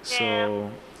 So,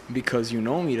 because you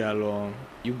know me that long,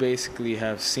 you basically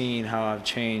have seen how I've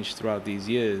changed throughout these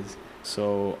years.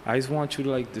 So I just want you to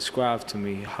like describe to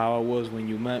me how I was when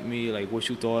you met me, like what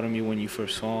you thought of me when you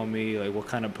first saw me, like what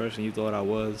kind of person you thought I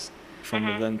was from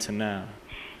then to now.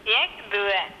 Yeah, I can do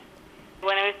that.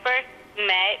 When we first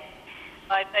met,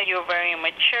 I thought you were very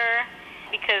immature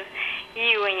because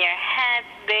you and your hats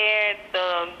there,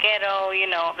 the ghetto, you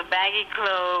know, the baggy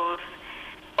clothes,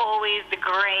 always the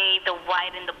gray, the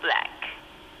white, and the black.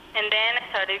 And then I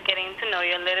started getting to know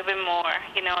you a little bit more,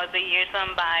 you know, as the years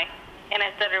went by. And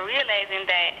I started realizing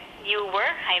that you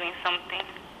were hiding something.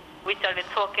 We started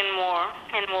talking more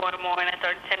and more and more, and I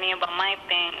started telling you about my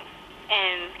things.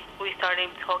 And we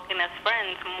started talking as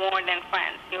friends, more than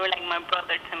friends. You were like my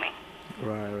brother to me.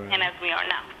 Right. And as we are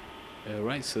now. Yeah,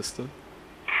 right, sister.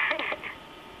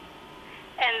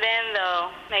 And then,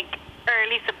 though, like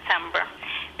early September,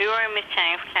 we were in Miss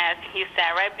Chang's class. You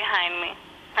sat right behind me.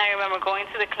 I remember going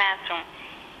to the classroom,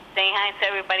 saying hi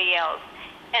to everybody else.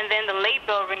 And then the late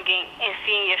bell ringing and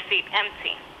seeing your seat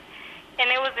empty. And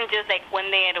it wasn't just like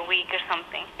one day at a week or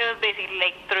something. It was basically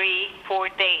like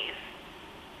 3-4 days.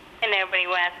 And everybody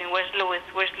would ask me, where's Louis?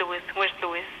 Where's Louis? Where's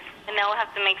Louis? And I would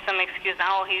have to make some excuse.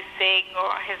 Oh, he's sick,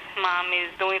 or his mom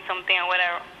is doing something, or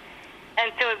whatever.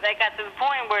 Until I got to the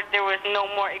point where there was no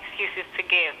more excuses to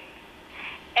give.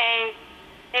 And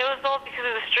it was all because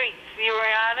of the streets. You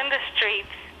were out in the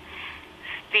streets,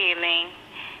 stealing,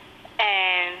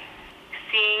 and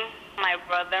seeing my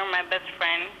brother, my best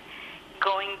friend,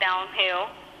 going downhill.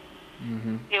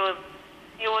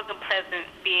 It wasn't pleasant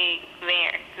being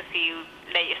there to see you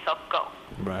let yourself go.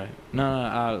 Right. No,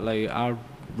 I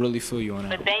really feel you on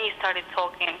that. But then you started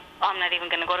talking, oh, I'm not even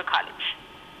going to go to college.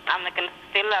 I'm not going to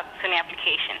fill up to an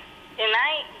application. And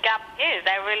I got pissed.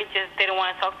 I really just didn't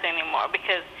want to talk to you anymore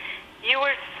because you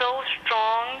were so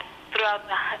strong throughout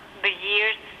the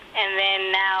years, and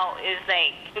then now it's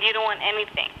like you don't want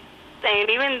anything. And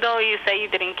even though you said you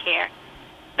didn't care,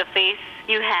 the face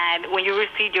you had when you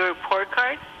received your report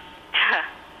card,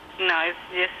 no, it's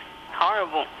just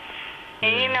horrible.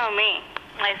 And you know me,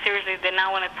 I seriously did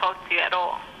not want to talk to you at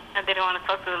all. I didn't want to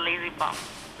talk to the lazy bum.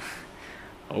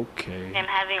 Okay. And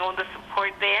having all the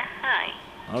support there, hi.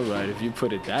 All right, if you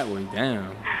put it that way,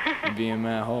 damn. You're being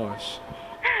mad harsh.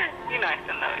 You know I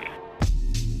still love you.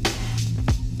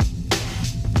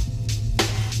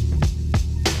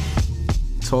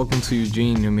 Talking to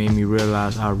Eugenia made me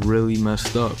realize I really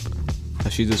messed up.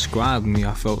 As she described me,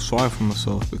 I felt sorry for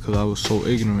myself because I was so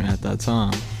ignorant at that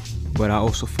time. But I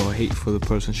also felt hate for the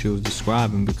person she was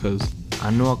describing because I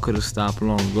knew I could have stopped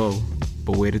long ago,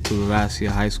 but waited till the last year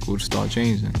of high school to start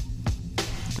changing.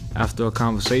 After a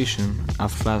conversation, I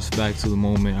flashed back to the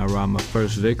moment I robbed my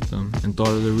first victim and thought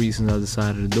of the reasons I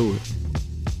decided to do it.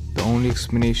 The only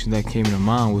explanation that came to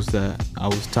mind was that I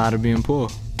was tired of being poor.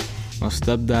 My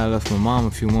stepdad left my mom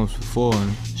a few months before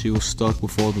and she was stuck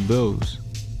with all the bills.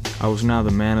 I was now the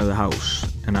man of the house,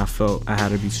 and I felt I had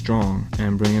to be strong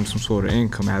and bring in some sort of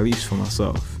income, at least for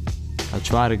myself. I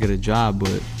tried to get a job,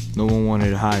 but no one wanted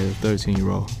to hire a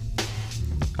 13-year-old.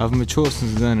 I've matured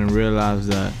since then and realized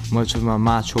that much of my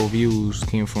macho views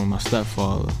came from my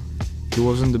stepfather. He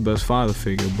wasn't the best father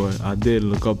figure, but I did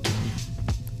look up to him.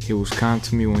 He was kind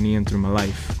to me when he entered my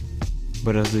life.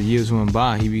 But as the years went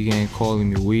by, he began calling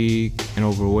me weak and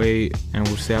overweight and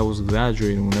would say I was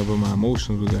exaggerating whenever my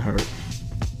emotions would get hurt.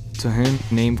 To him,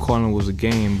 name calling was a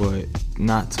game, but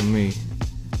not to me.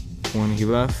 When he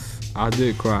left, I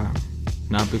did cry.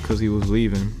 Not because he was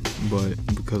leaving, but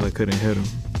because I couldn't hit him.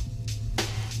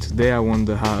 Today I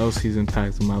wonder how else he's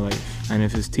impacted my life, and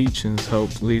if his teachings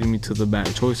helped leading me to the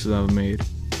bad choices I've made.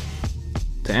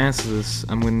 To answer this,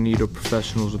 I'm going to need a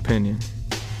professional's opinion.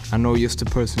 I know you're the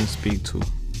person to speak to.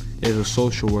 There's a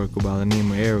social worker by the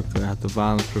name of Erica at the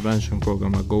violence prevention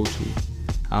program I go to.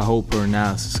 I hope her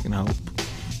analysis can help.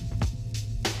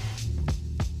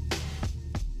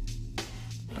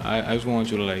 I just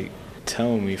want you to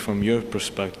tell me from your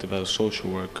perspective as a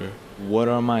social worker, what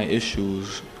are my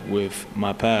issues with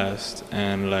my past,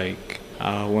 and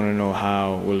I want to know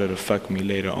how will it affect me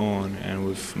later on and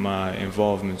with my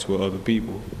involvements with other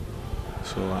people.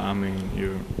 So,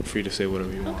 you're free to say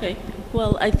whatever you want. Okay.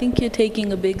 Well, I think you're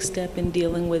taking a big step in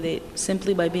dealing with it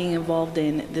simply by being involved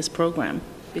in this program,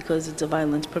 because it's a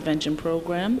violence prevention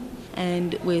program.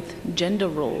 And with gender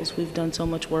roles, we've done so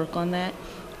much work on that.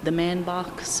 The man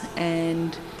box,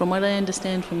 and from what I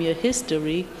understand from your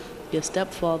history, your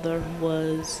stepfather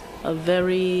was a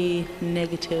very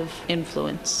negative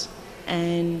influence,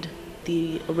 and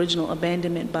the original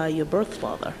abandonment by your birth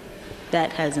father,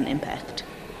 that has an impact,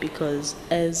 because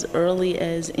as early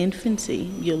as infancy,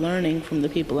 you're learning from the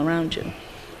people around you.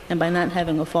 And by not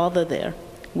having a father there,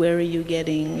 where are you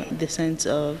getting the sense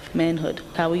of manhood?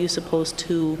 How are you supposed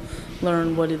to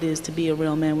learn what it is to be a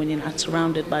real man when you're not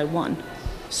surrounded by one?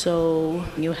 So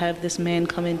you have this man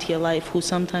come into your life who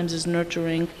sometimes is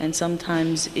nurturing and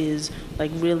sometimes is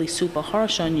really super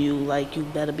harsh on you, like you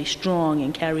better be strong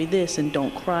and carry this and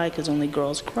don't cry because only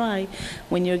girls cry.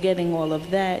 When you're getting all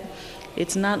of that,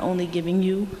 it's not only giving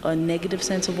you a negative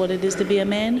sense of what it is to be a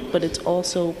man, but it's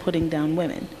also putting down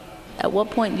women. At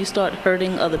what point you start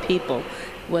hurting other people,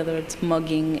 whether it's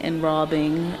mugging and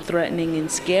robbing, threatening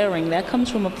and scaring, that comes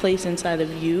from a place inside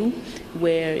of you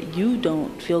where you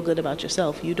don't feel good about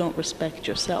yourself. You don't respect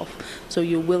yourself. So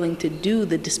you're willing to do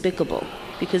the despicable.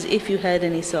 Because if you had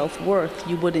any self-worth,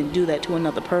 you wouldn't do that to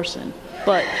another person.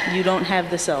 But you don't have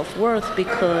the self-worth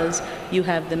because you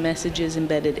have the messages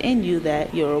embedded in you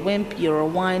that you're a wimp, you're a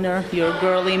whiner, you're a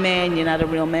girly man, you're not a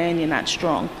real man, you're not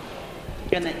strong.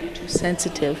 And that you're too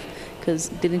sensitive. Because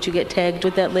didn't you get tagged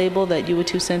with that label that you were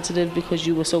too sensitive because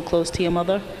you were so close to your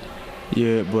mother?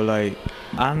 Yeah, but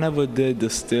I never did the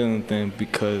stealing thing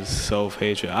because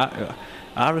self-hatred.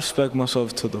 I respect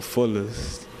myself to the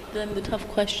fullest. Then the tough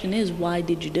question is, why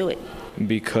did you do it?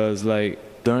 Because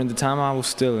during the time I was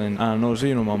stealing, I noticed,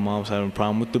 my mom's having a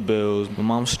problem with the bills. My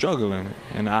mom's struggling,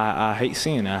 and I hate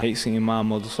seeing that. I hate seeing my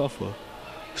mother suffer.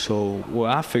 So what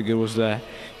I figured was that,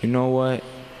 you know what?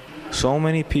 So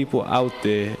many people out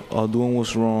there are doing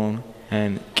what's wrong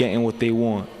and getting what they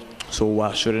want. So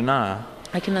why shouldn't I?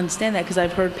 I can understand that because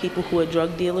I've heard people who are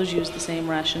drug dealers use the same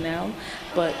rationale.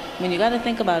 But when you got to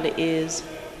think about it is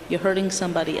you're hurting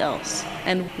somebody else.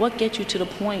 And what gets you to the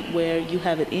point where you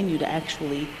have it in you to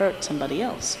actually hurt somebody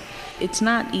else? It's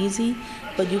not easy,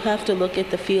 but you have to look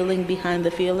at the feeling behind the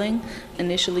feeling.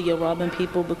 Initially, you're robbing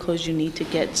people because you need to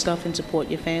get stuff and support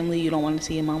your family. You don't want to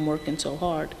see your mom working so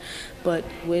hard. But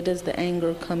where does the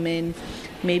anger come in?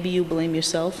 Maybe you blame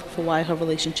yourself for why her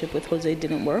relationship with Jose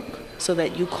didn't work, so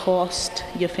that you cost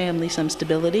your family some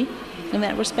stability in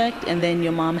that respect, and then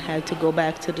your mom had to go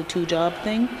back to the two-job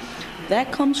thing.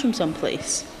 That comes from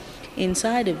someplace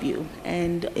inside of you,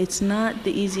 and it's not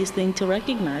the easiest thing to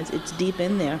recognize. It's deep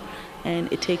in there,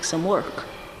 and it takes some work.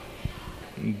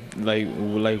 Like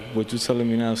what you're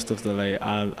telling me now, stuff that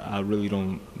I really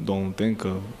don't think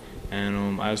of.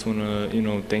 And I just want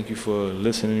to, thank you for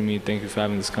listening to me. Thank you for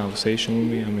having this conversation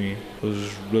with me. It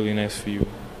was really nice for you.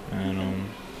 And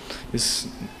it's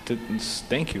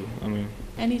thank you.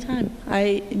 Anytime.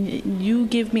 You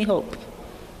give me hope.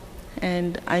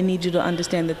 And I need you to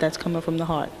understand that that's coming from the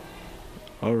heart.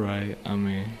 All right.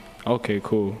 Okay,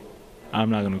 cool. I'm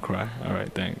not going to cry. All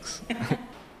right, thanks.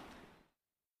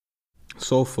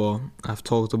 So far, I've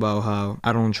talked about how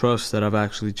I don't trust that I've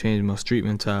actually changed my street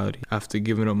mentality after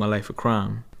giving up my life of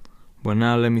crime. But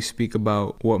now let me speak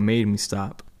about what made me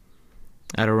stop.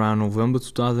 At around November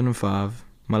 2005,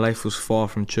 my life was far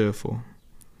from cheerful.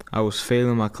 I was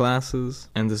failing my classes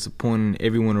and disappointing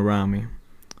everyone around me.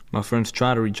 My friends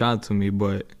tried to reach out to me,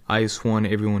 but I just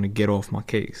wanted everyone to get off my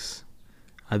case.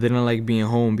 I didn't like being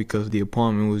home because the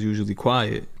apartment was usually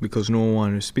quiet because no one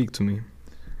wanted to speak to me.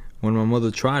 When my mother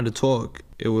tried to talk,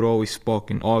 it would always spark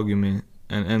an argument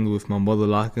and end with my mother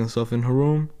locking herself in her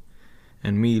room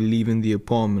and me leaving the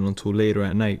apartment until later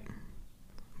at night.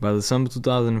 By December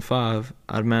 2005,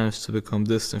 I'd managed to become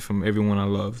distant from everyone I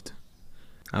loved.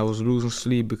 I was losing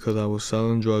sleep because I was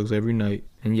selling drugs every night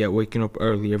and yet waking up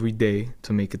early every day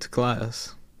to make it to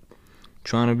class.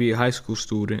 Trying to be a high school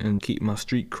student and keep my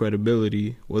street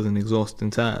credibility was an exhausting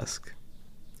task.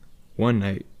 One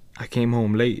night, I came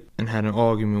home late and had an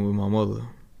argument with my mother.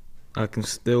 I can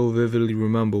still vividly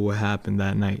remember what happened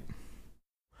that night.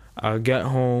 I get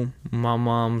home, my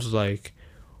mom's like,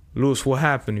 "Lewis, what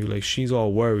happened to you?" Like, she's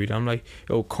all worried. I'm like,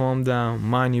 "Yo, calm down,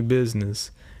 mind your business."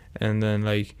 And then,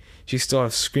 like, she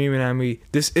starts screaming at me,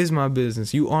 "This is my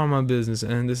business, you are my business,"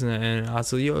 and this and that. And I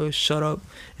said, "Yo, shut up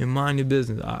and mind your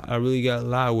business." I really got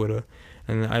loud with her.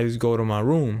 And then I just go to my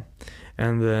room.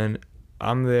 And then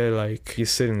I'm there, like,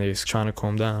 just sitting there trying to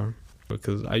calm down.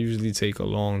 Because I usually take a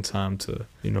long time to,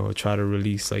 try to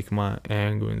release, like, my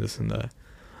anger and this and that.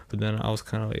 But then I was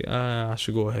kind of like, I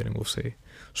should go ahead and go say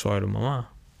sorry to my mom.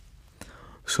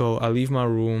 So I leave my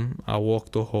room, I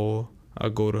walk the hall, I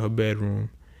go to her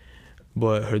bedroom,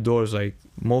 but her door's like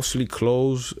mostly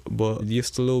closed, but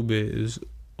just a little bit is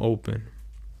open.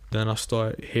 Then I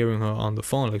start hearing her on the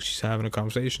phone, like she's having a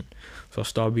conversation. So I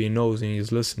start being nosy and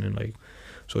just listening, like,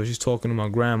 so she's talking to my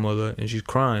grandmother and she's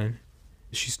crying.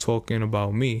 She's talking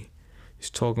about me. She's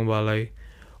talking about like,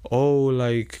 oh,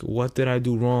 like, what did I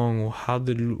do wrong?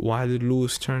 Why did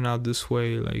Lewis turn out this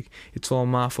way? Like, it's all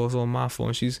my fault, it's all my fault.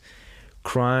 And she's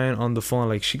crying on the phone,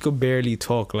 like she could barely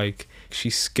talk, like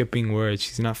she's skipping words,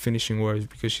 she's not finishing words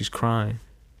because she's crying.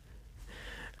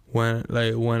 When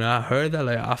I heard that,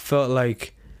 like, I felt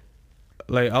like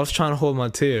I was trying to hold my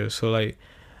tears. So like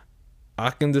I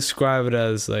can describe it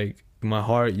as like my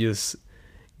heart just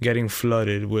getting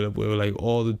flooded with like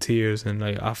all the tears, and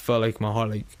like I felt like my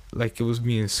heart like it was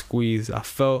being squeezed. I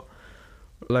felt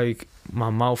like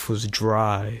my mouth was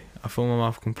dry. I felt my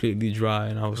mouth completely dry,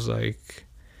 and I was like,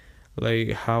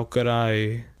 how could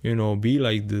I, be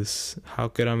like this? How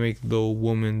could I make the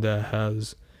woman that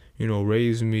has,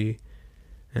 raised me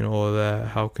and all that,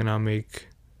 how can I make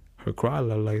her cry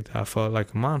like that? I felt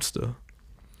like a monster.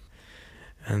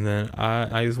 And then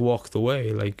I just walked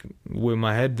away, like with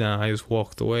my head down. I just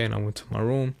walked away and I went to my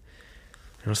room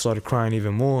and I started crying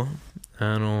even more.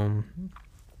 And,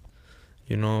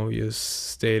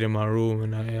 just stayed in my room,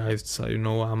 and I decided,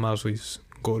 I might as well just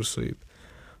go to sleep.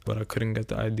 But I couldn't get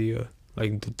the idea,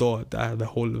 like the thought, I had the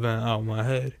whole event out of my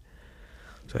head.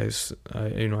 So I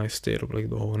stayed up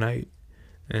like the whole night,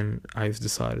 and I just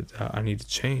decided that I need to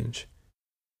change.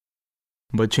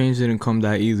 But change didn't come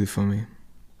that easy for me.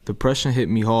 Depression hit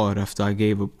me hard after I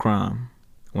gave up crime.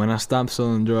 When I stopped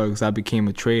selling drugs, I became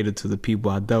a traitor to the people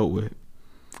I dealt with.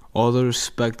 All the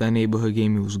respect that neighborhood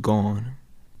gave me was gone.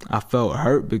 I felt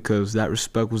hurt because that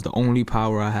respect was the only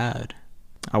power I had.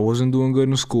 I wasn't doing good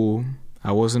in school.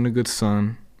 I wasn't a good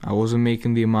son. I wasn't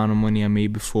making the amount of money I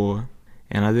made before,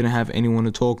 and I didn't have anyone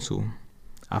to talk to.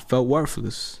 I felt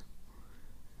worthless.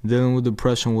 Dealing with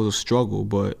depression was a struggle,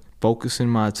 but focusing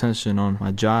my attention on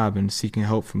my job and seeking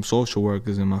help from social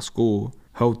workers in my school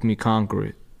helped me conquer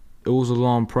it. It was a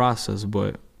long process,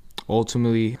 but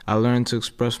ultimately I learned to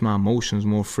express my emotions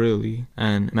more freely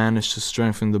and managed to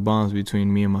strengthen the bonds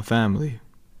between me and my family.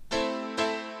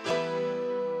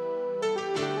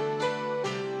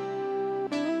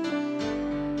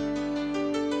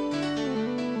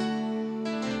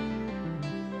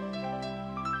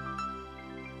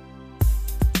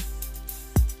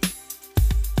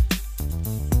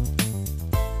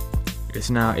 It's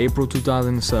now April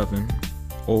 2007.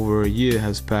 Over a year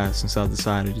has passed since I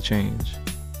decided to change.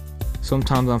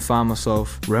 Sometimes I find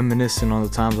myself reminiscing on the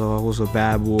times I was a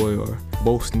bad boy or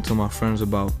boasting to my friends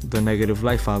about the negative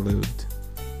life I lived.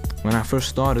 When I first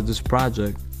started this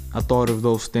project, I thought of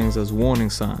those things as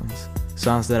warning signs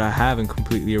that I haven't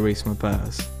completely erased my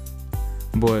past.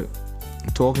 But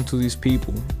talking to these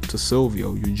people, to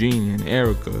Silvio, Eugene, and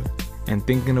Erica, and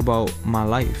thinking about my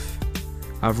life,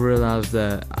 I've realized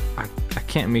that I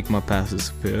can't make my past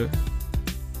disappear.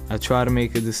 I try to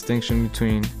make a distinction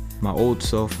between my old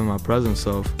self and my present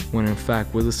self when in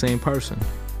fact we're the same person.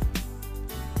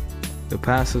 The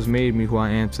past has made me who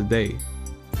I am today.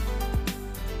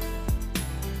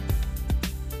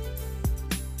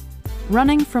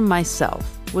 Running from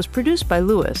Myself was produced by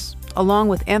Lewis, along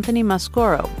with Anthony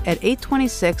Mascoro at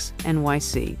 826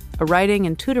 NYC, a writing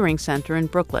and tutoring center in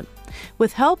Brooklyn,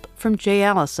 with help from Jay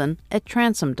Allison at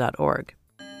transom.org.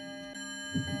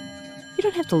 You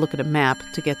don't have to look at a map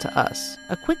to get to us.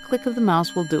 A quick click of the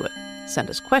mouse will do it. Send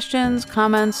us questions,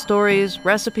 comments, stories,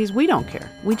 recipes. We don't care.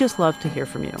 We just love to hear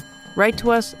from you. Write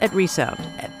to us at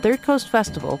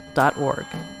resound@thirdcoastfestival.org.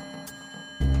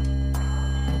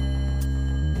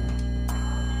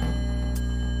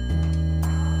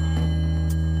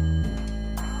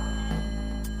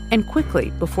 And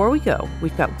quickly, before we go,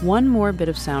 we've got one more bit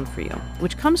of sound for you,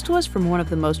 which comes to us from one of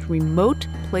the most remote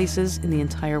places in the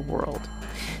entire world.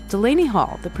 Delaney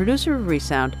Hall, the producer of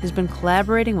ReSound, has been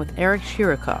collaborating with Eric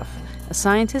Shirikoff, a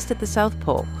scientist at the South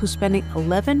Pole who's spending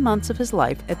 11 months of his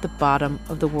life at the bottom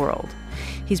of the world.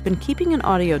 He's been keeping an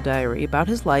audio diary about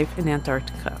his life in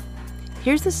Antarctica.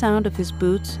 Here's the sound of his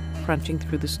boots crunching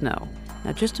through the snow.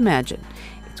 Now just imagine,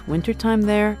 it's wintertime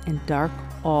there and dark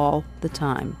all the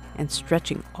time, and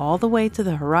stretching all the way to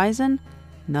the horizon,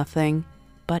 nothing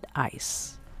but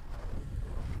ice.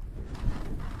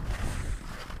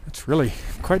 It's really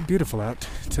quite beautiful out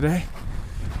today.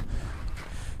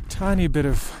 Tiny bit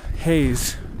of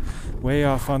haze way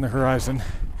off on the horizon.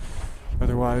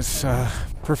 Otherwise,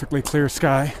 perfectly clear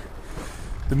sky.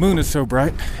 The moon is so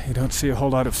bright, you don't see a whole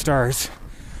lot of stars.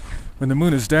 When the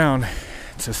moon is down,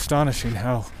 it's astonishing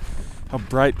how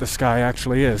bright the sky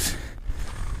actually is.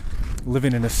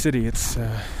 Living in a city, it's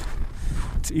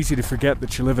easy to forget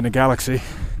that you live in a galaxy.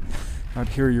 Out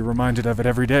here, you're reminded of it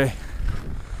every day.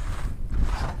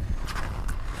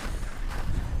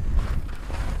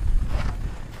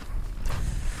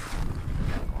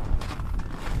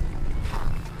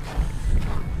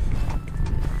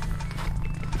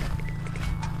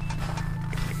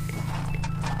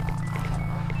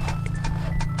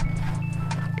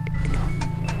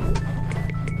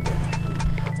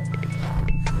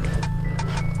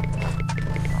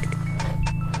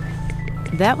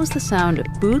 That was the sound of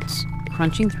boots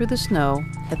crunching through the snow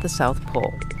at the South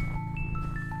Pole.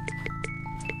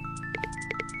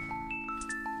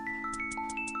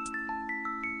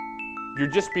 You're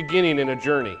just beginning in a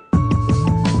journey.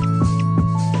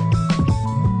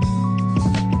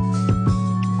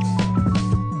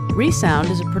 ReSound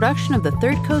is a production of the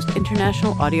Third Coast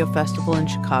International Audio Festival in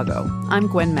Chicago. I'm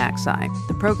Gwen Macsai.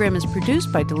 The program is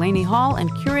produced by Delaney Hall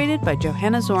and curated by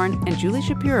Johanna Zorn and Julie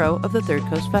Shapiro of the Third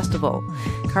Coast Festival.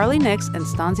 Carly Nix and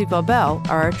Stanzi Vaubel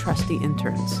are our trusty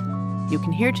interns. You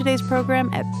can hear today's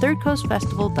program at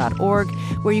thirdcoastfestival.org,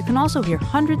 where you can also hear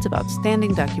hundreds of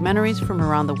outstanding documentaries from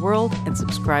around the world and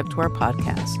subscribe to our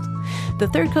podcast. The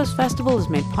Third Coast Festival is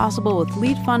made possible with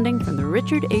lead funding from the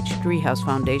Richard H. Driehaus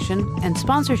Foundation and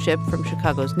sponsorship from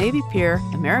Chicago's Navy Pier,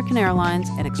 American Airlines,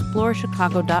 and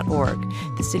ExploreChicago.org,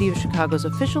 the City of Chicago's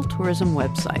official tourism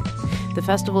website. The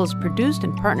festival is produced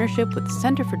in partnership with the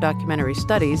Center for Documentary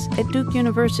Studies at Duke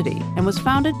University and was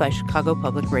founded by Chicago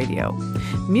Public Radio.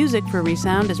 Music for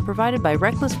ReSound is provided by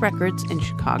Reckless Records in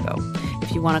Chicago.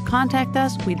 If you want to contact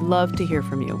us, we'd love to hear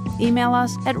from you. Email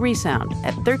us at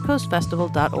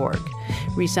resound@thirdcoastfestival.org.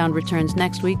 ReSound returns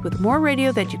next week with more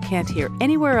radio that you can't hear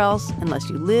anywhere else unless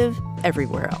you live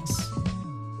everywhere else.